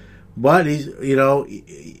choice. But he's,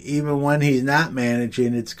 even when he's not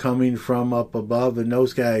managing, it's coming from up above, and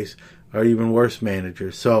those guys are even worse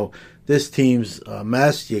managers. So this team's a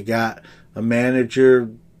mess. You got a manager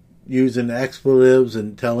using expletives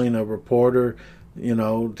and telling a reporter,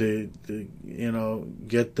 to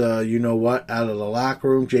get the what out of the locker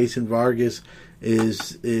room. Jason Vargas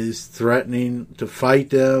is threatening to fight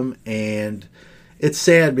them, and it's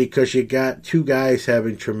sad because you got 2 guys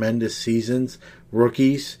having tremendous seasons,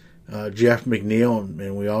 rookies, Jeff McNeil,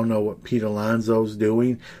 and we all know what Pete Alonso's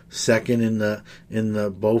doing, second in the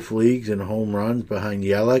both leagues in home runs behind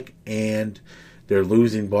Yelich, and they're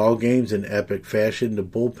losing ball games in epic fashion. The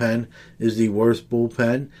bullpen is the worst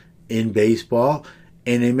bullpen in baseball,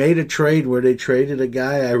 and they made a trade where they traded a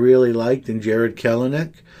guy I really liked in Jared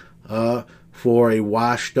Kelenic for a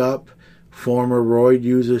washed-up former roid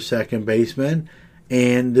user second baseman,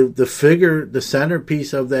 and the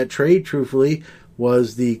centerpiece of that trade, truthfully,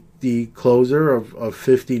 was the closer of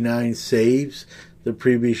 59 saves the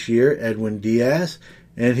previous year, Edwin Diaz,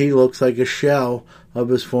 and he looks like a shell of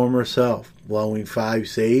his former self, blowing 5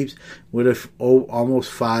 saves with a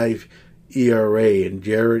almost 5 ERA. And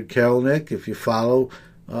Jared Kelenic, if you follow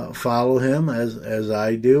him as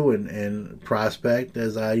I do and prospect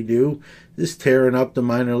as I do, is tearing up the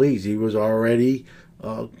minor leagues. He was already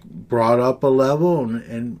brought up a level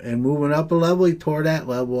and moving up a level, he tore that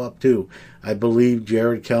level up too. I believe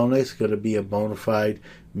Jared Kelenic is going to be a bona fide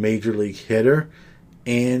major league hitter,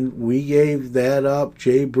 and we gave that up,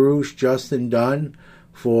 Jay Bruce, Justin Dunn,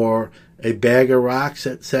 for a bag of rocks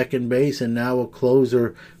at second base, and now a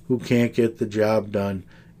closer who can't get the job done.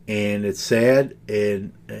 And it's sad,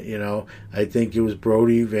 and I think it was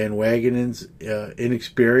Brodie Van Wagenen's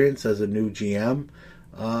inexperience as a new GM.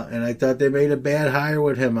 And I thought they made a bad hire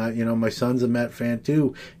with him. My son's a Met fan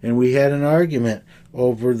too, and we had an argument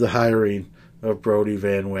over the hiring of Brodie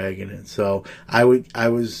Van Wagenen. So I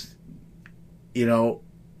was,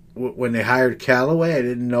 when they hired Callaway, I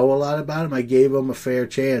didn't know a lot about him. I gave him a fair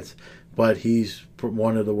chance, but he's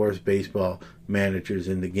one of the worst baseball managers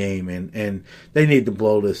in the game, and they need to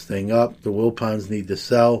blow this thing up. The Wilpons need to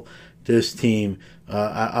sell this team.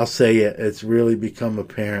 I'll say it's really become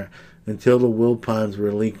apparent. Until the Wilpons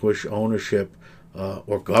relinquish ownership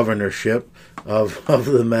or governorship of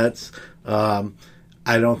the Mets,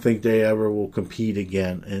 I don't think they ever will compete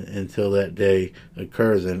again until that day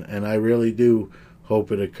occurs. And I really do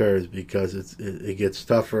hope it occurs, because it gets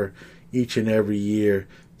tougher each and every year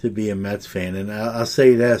to be a Mets fan. And I'll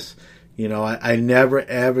say this, I never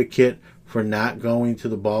advocate for not going to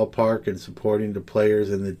the ballpark and supporting the players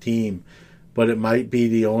and the team, but it might be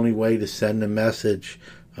the only way to send a message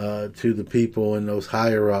to the people in those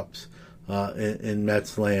higher-ups in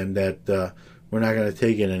Mets land that we're not going to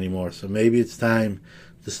take it anymore. So maybe it's time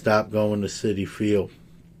to stop going to Citi Field.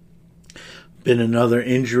 Been another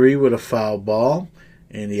injury with a foul ball,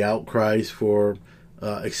 and the outcries for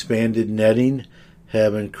expanded netting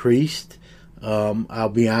have increased. I'll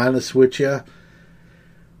be honest with you.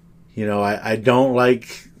 I don't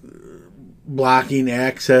like blocking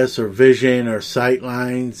access or vision or sight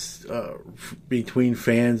lines between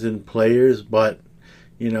fans and players, but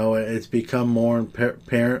it's become more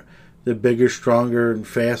apparent the bigger, stronger, and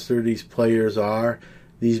faster these players are.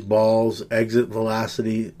 These balls' exit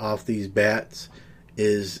velocity off these bats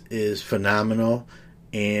is phenomenal,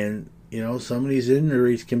 and some of these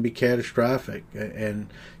injuries can be catastrophic. And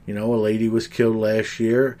a lady was killed last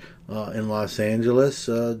year in Los Angeles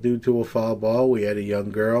due to a foul ball. We had a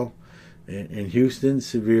young girl in Houston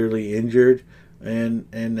severely injured, and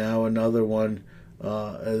now another one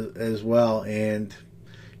as well. And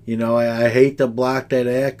I hate to block that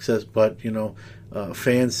access, but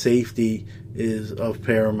fan safety is of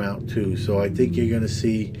paramount too. So I think you're going to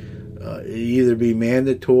see it either be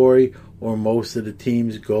mandatory or most of the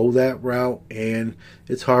teams go that route, and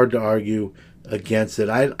it's hard to argue against it.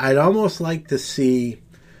 I'd almost like to see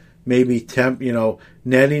maybe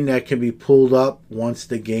netting that can be pulled up once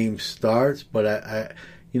the game starts, but I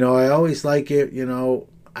always like it.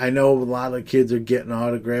 I know a lot of kids are getting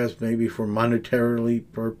autographs maybe for monetarily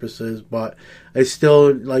purposes, but I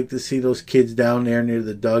still like to see those kids down there near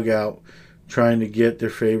the dugout trying to get their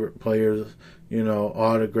favorite players,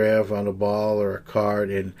 autograph on a ball or a card.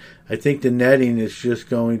 And I think the netting is just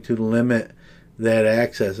going to limit that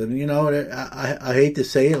access. And, I hate to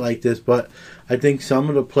say it like this, but I think some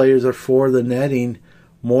of the players are for the netting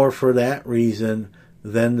more for that reason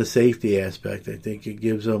than the safety aspect. I think it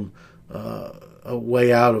gives them a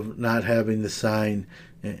way out of not having the sign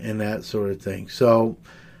and that sort of thing. So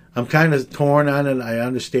I'm kind of torn on it. I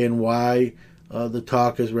understand why the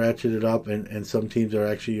talk is ratcheted up, and some teams are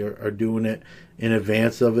actually are doing it in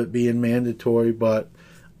advance of it being mandatory, but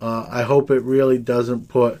I hope it really doesn't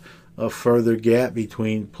put a further gap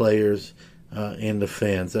between players and the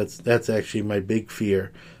fans. That's actually my big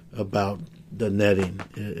fear about the netting,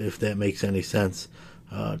 if that makes any sense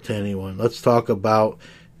to anyone. Let's talk about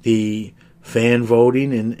the fan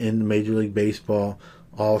voting in the Major League Baseball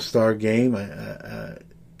All-Star Game.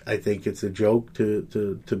 I think it's a joke,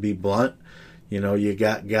 to be blunt. You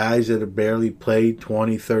got guys that have barely played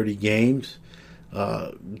 20, 30 games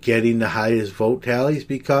getting the highest vote tallies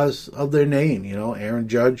because of their name. Aaron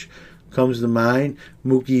Judge comes to mind.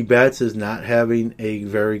 Mookie Betts is not having a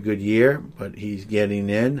very good year, but he's getting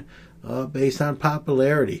in based on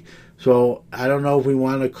popularity. So I don't know if we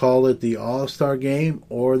want to call it the All-Star Game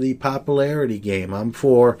or the popularity game. I'm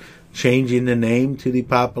for changing the name to the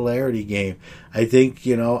popularity game. I think,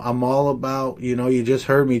 I'm all about, you just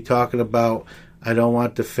heard me talking about I don't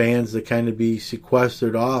want the fans to kind of be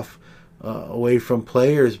sequestered off away from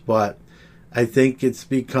players, but I think it's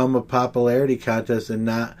become a popularity contest and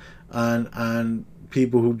not on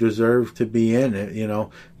people who deserve to be in it.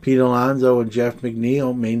 Pete Alonso and Jeff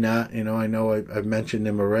McNeil may not, I know I've mentioned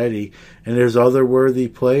them already, and there's other worthy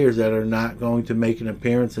players that are not going to make an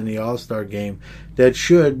appearance in the All-Star Game that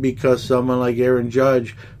should, because someone like Aaron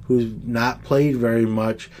Judge, who's not played very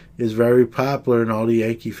much, is very popular and all the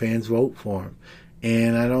Yankee fans vote for him.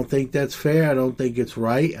 And I don't think that's fair. I don't think it's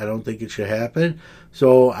right. I don't think it should happen.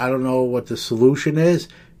 So I don't know what the solution is.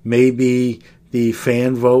 Maybe the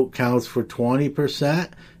fan vote counts for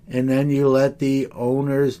 20%, and then you let the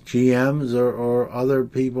owners, GMs, or other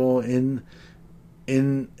people in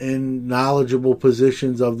knowledgeable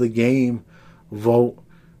positions of the game vote,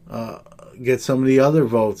 get some of the other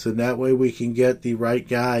votes, and that way we can get the right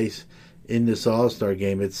guys in this All-Star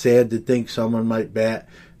Game. It's sad to think someone might bat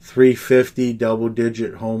 350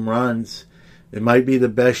 double-digit home runs. It might be the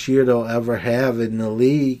best year they'll ever have in the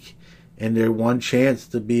league, and their one chance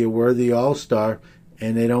to be a worthy All-Star,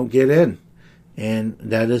 and they don't get in. And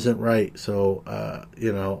that isn't right. So,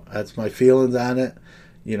 that's my feelings on it.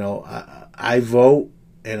 I vote,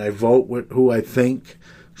 and I vote with who I think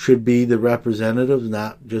should be the representatives,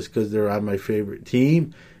 not just because they're on my favorite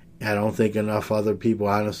team. I don't think enough other people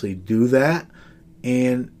honestly do that.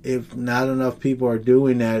 And if not enough people are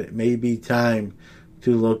doing that, it may be time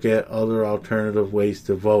to look at other alternative ways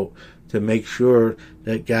to vote, to make sure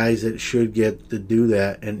that guys that should get to do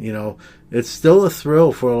that. And, it's still a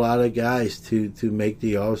thrill for a lot of guys to make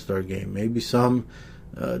the All-Star Game. Maybe some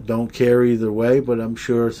don't care either way, but I'm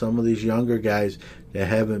sure some of these younger guys that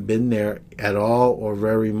haven't been there at all or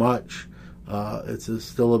very much, it's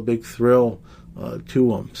still a big thrill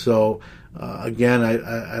to them. So, again,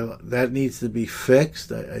 I that needs to be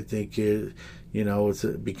fixed. I think it's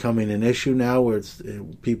becoming an issue now where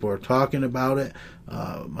people are talking about it.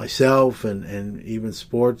 Myself and even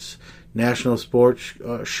national sports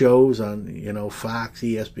shows on Fox,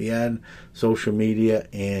 ESPN, social media,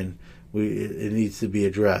 and it needs to be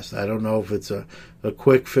addressed. I don't know if it's a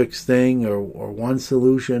quick fix thing or one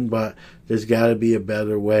solution, but there's got to be a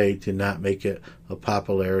better way to not make it a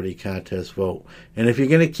popularity contest vote. And if you're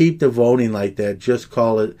going to keep the voting like that, just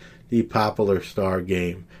call it the Popular Star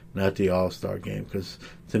Game, not the All-Star Game. Because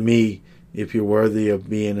to me, if you're worthy of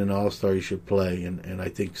being an All-Star, you should play. And I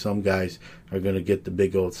think some guys are going to get the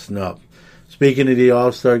big old snub. Speaking of the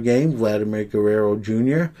All-Star Game, Vladimir Guerrero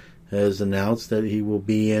Jr. has announced that he will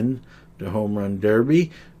be in the Home Run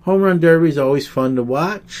Derby. Home Run Derby is always fun to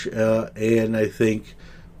watch, and I think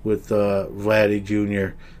with Vladdy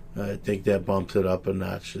Jr., I think that bumps it up a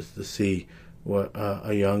notch just to see what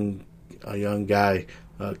a young guy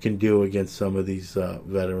can do against some of these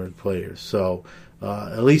veteran players. So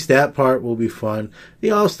at least that part will be fun.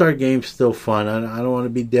 The All-Star Game's still fun. I don't want to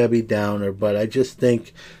be Debbie Downer, but I just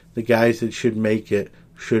think the guys that should make it,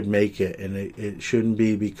 and it shouldn't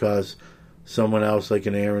be because someone else like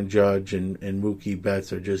an Aaron Judge and Mookie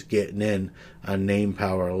Betts are just getting in on name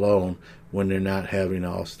power alone when they're not having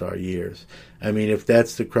all-star years. I mean, if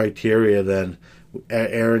that's the criteria, then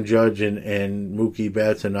Aaron Judge and Mookie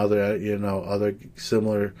Betts and other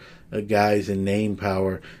similar guys in name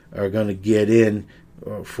power are going to get in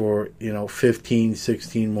for 15,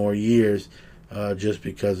 16 more years just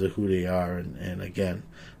because of who they are. And again,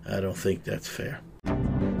 I don't think that's fair.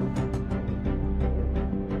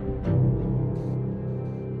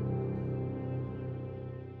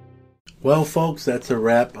 Well, folks, that's a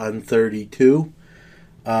wrap on 32.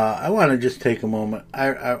 I want to just take a moment.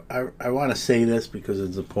 I want to say this because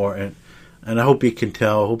it's important, and I hope you can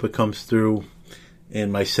tell. I hope it comes through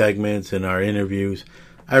in my segments and our interviews.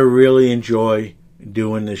 I really enjoy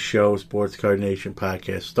doing this show, Sports Card Nation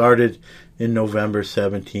Podcast. Started in November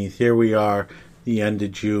 17th. Here we are, the end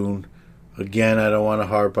of June. Again, I don't want to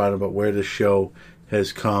harp on it, but where the show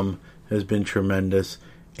has come has been tremendous,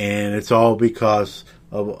 and it's all because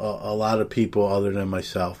of a lot of people other than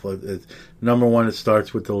myself. Number one, it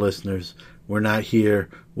starts with the listeners. We're not here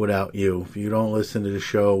without you. If you don't listen to the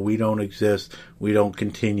show, we don't exist. We don't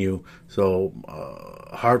continue. So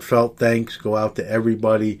heartfelt thanks go out to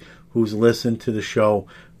everybody who's listened to the show,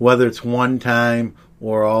 whether it's one time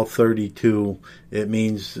or all 32, it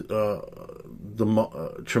means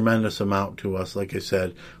tremendous amount to us. Like I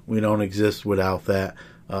said, we don't exist without that.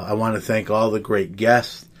 I want to thank all the great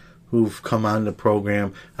guests who've come on the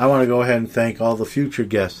program. I want to go ahead and thank all the future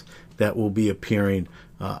guests that will be appearing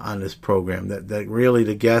on this program. That really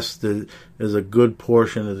the guests is a good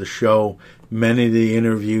portion of the show. Many of the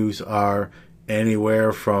interviews are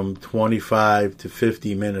anywhere from 25 to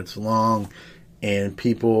 50 minutes long, and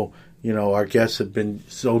people, our guests have been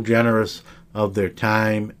so generous of their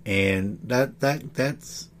time, and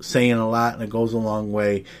that's saying a lot, and it goes a long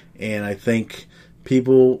way. And I think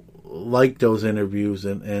people like those interviews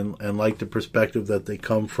and like the perspective that they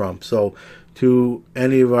come from. So to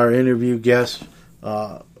any of our interview guests,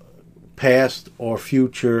 past or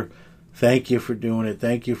future, thank you for doing it.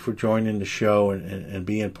 Thank you for joining the show and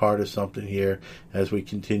being part of something here as we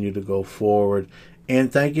continue to go forward.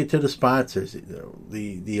 And thank you to the sponsors,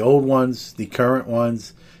 the old ones, the current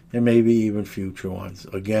ones, and maybe even future ones.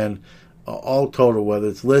 Again, all total, whether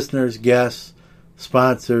it's listeners, guests,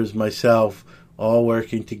 sponsors, myself, all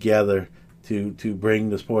working together to bring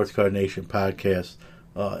the Sports Card Nation podcast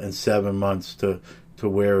in 7 months to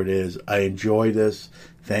where it is. I enjoy this.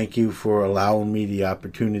 Thank you for allowing me the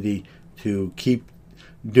opportunity to keep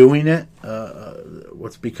doing it.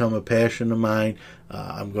 What's become a passion of mine.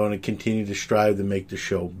 I'm going to continue to strive to make the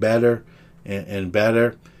show better and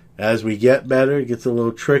better. As we get better, it gets a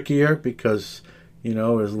little trickier because,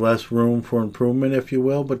 there's less room for improvement, if you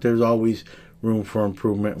will, but there's always room for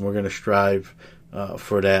improvement, and we're going to strive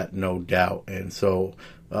for that, no doubt. And so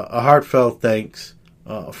a heartfelt thanks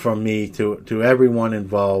from me to everyone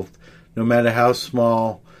involved, no matter how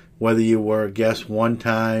small, whether you were a guest one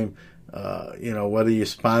time, whether you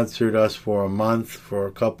sponsored us for a month, for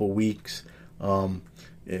a couple weeks, all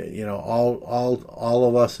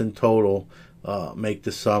of us in total make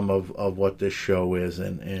the sum of what this show is,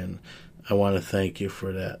 and I want to thank you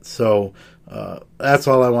for that. So that's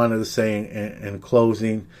all I wanted to say in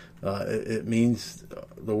closing. It means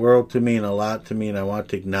the world to me and a lot to me, and I want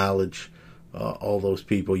to acknowledge all those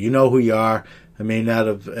people. You know who you are. I may not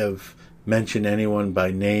have mentioned anyone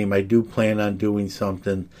by name. I do plan on doing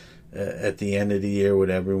something at the end of the year with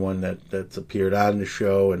everyone that's appeared on the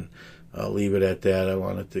show, and I'll leave it at that. I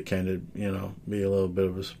want it to kind of, be a little bit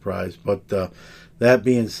of a surprise. But that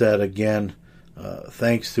being said, again,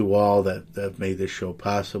 thanks to all that made this show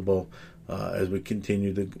possible as we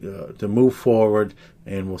continue to move forward.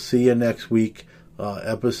 And we'll see you next week,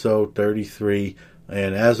 episode 33.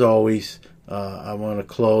 And as always, I want to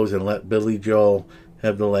close and let Billy Joel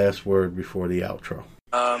have the last word before the outro.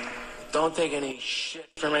 Don't take any shit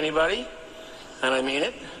from anybody, and I mean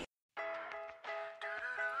it.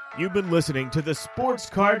 You've been listening to the Sports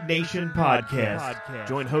Card Nation podcast.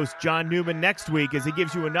 Join host John Newman next week as he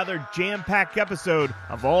gives you another jam-packed episode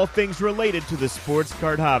of all things related to the sports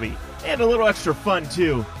card hobby. And a little extra fun,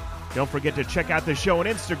 too. Don't forget to check out the show on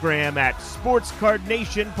Instagram at Sports Card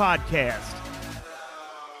Nation Podcast.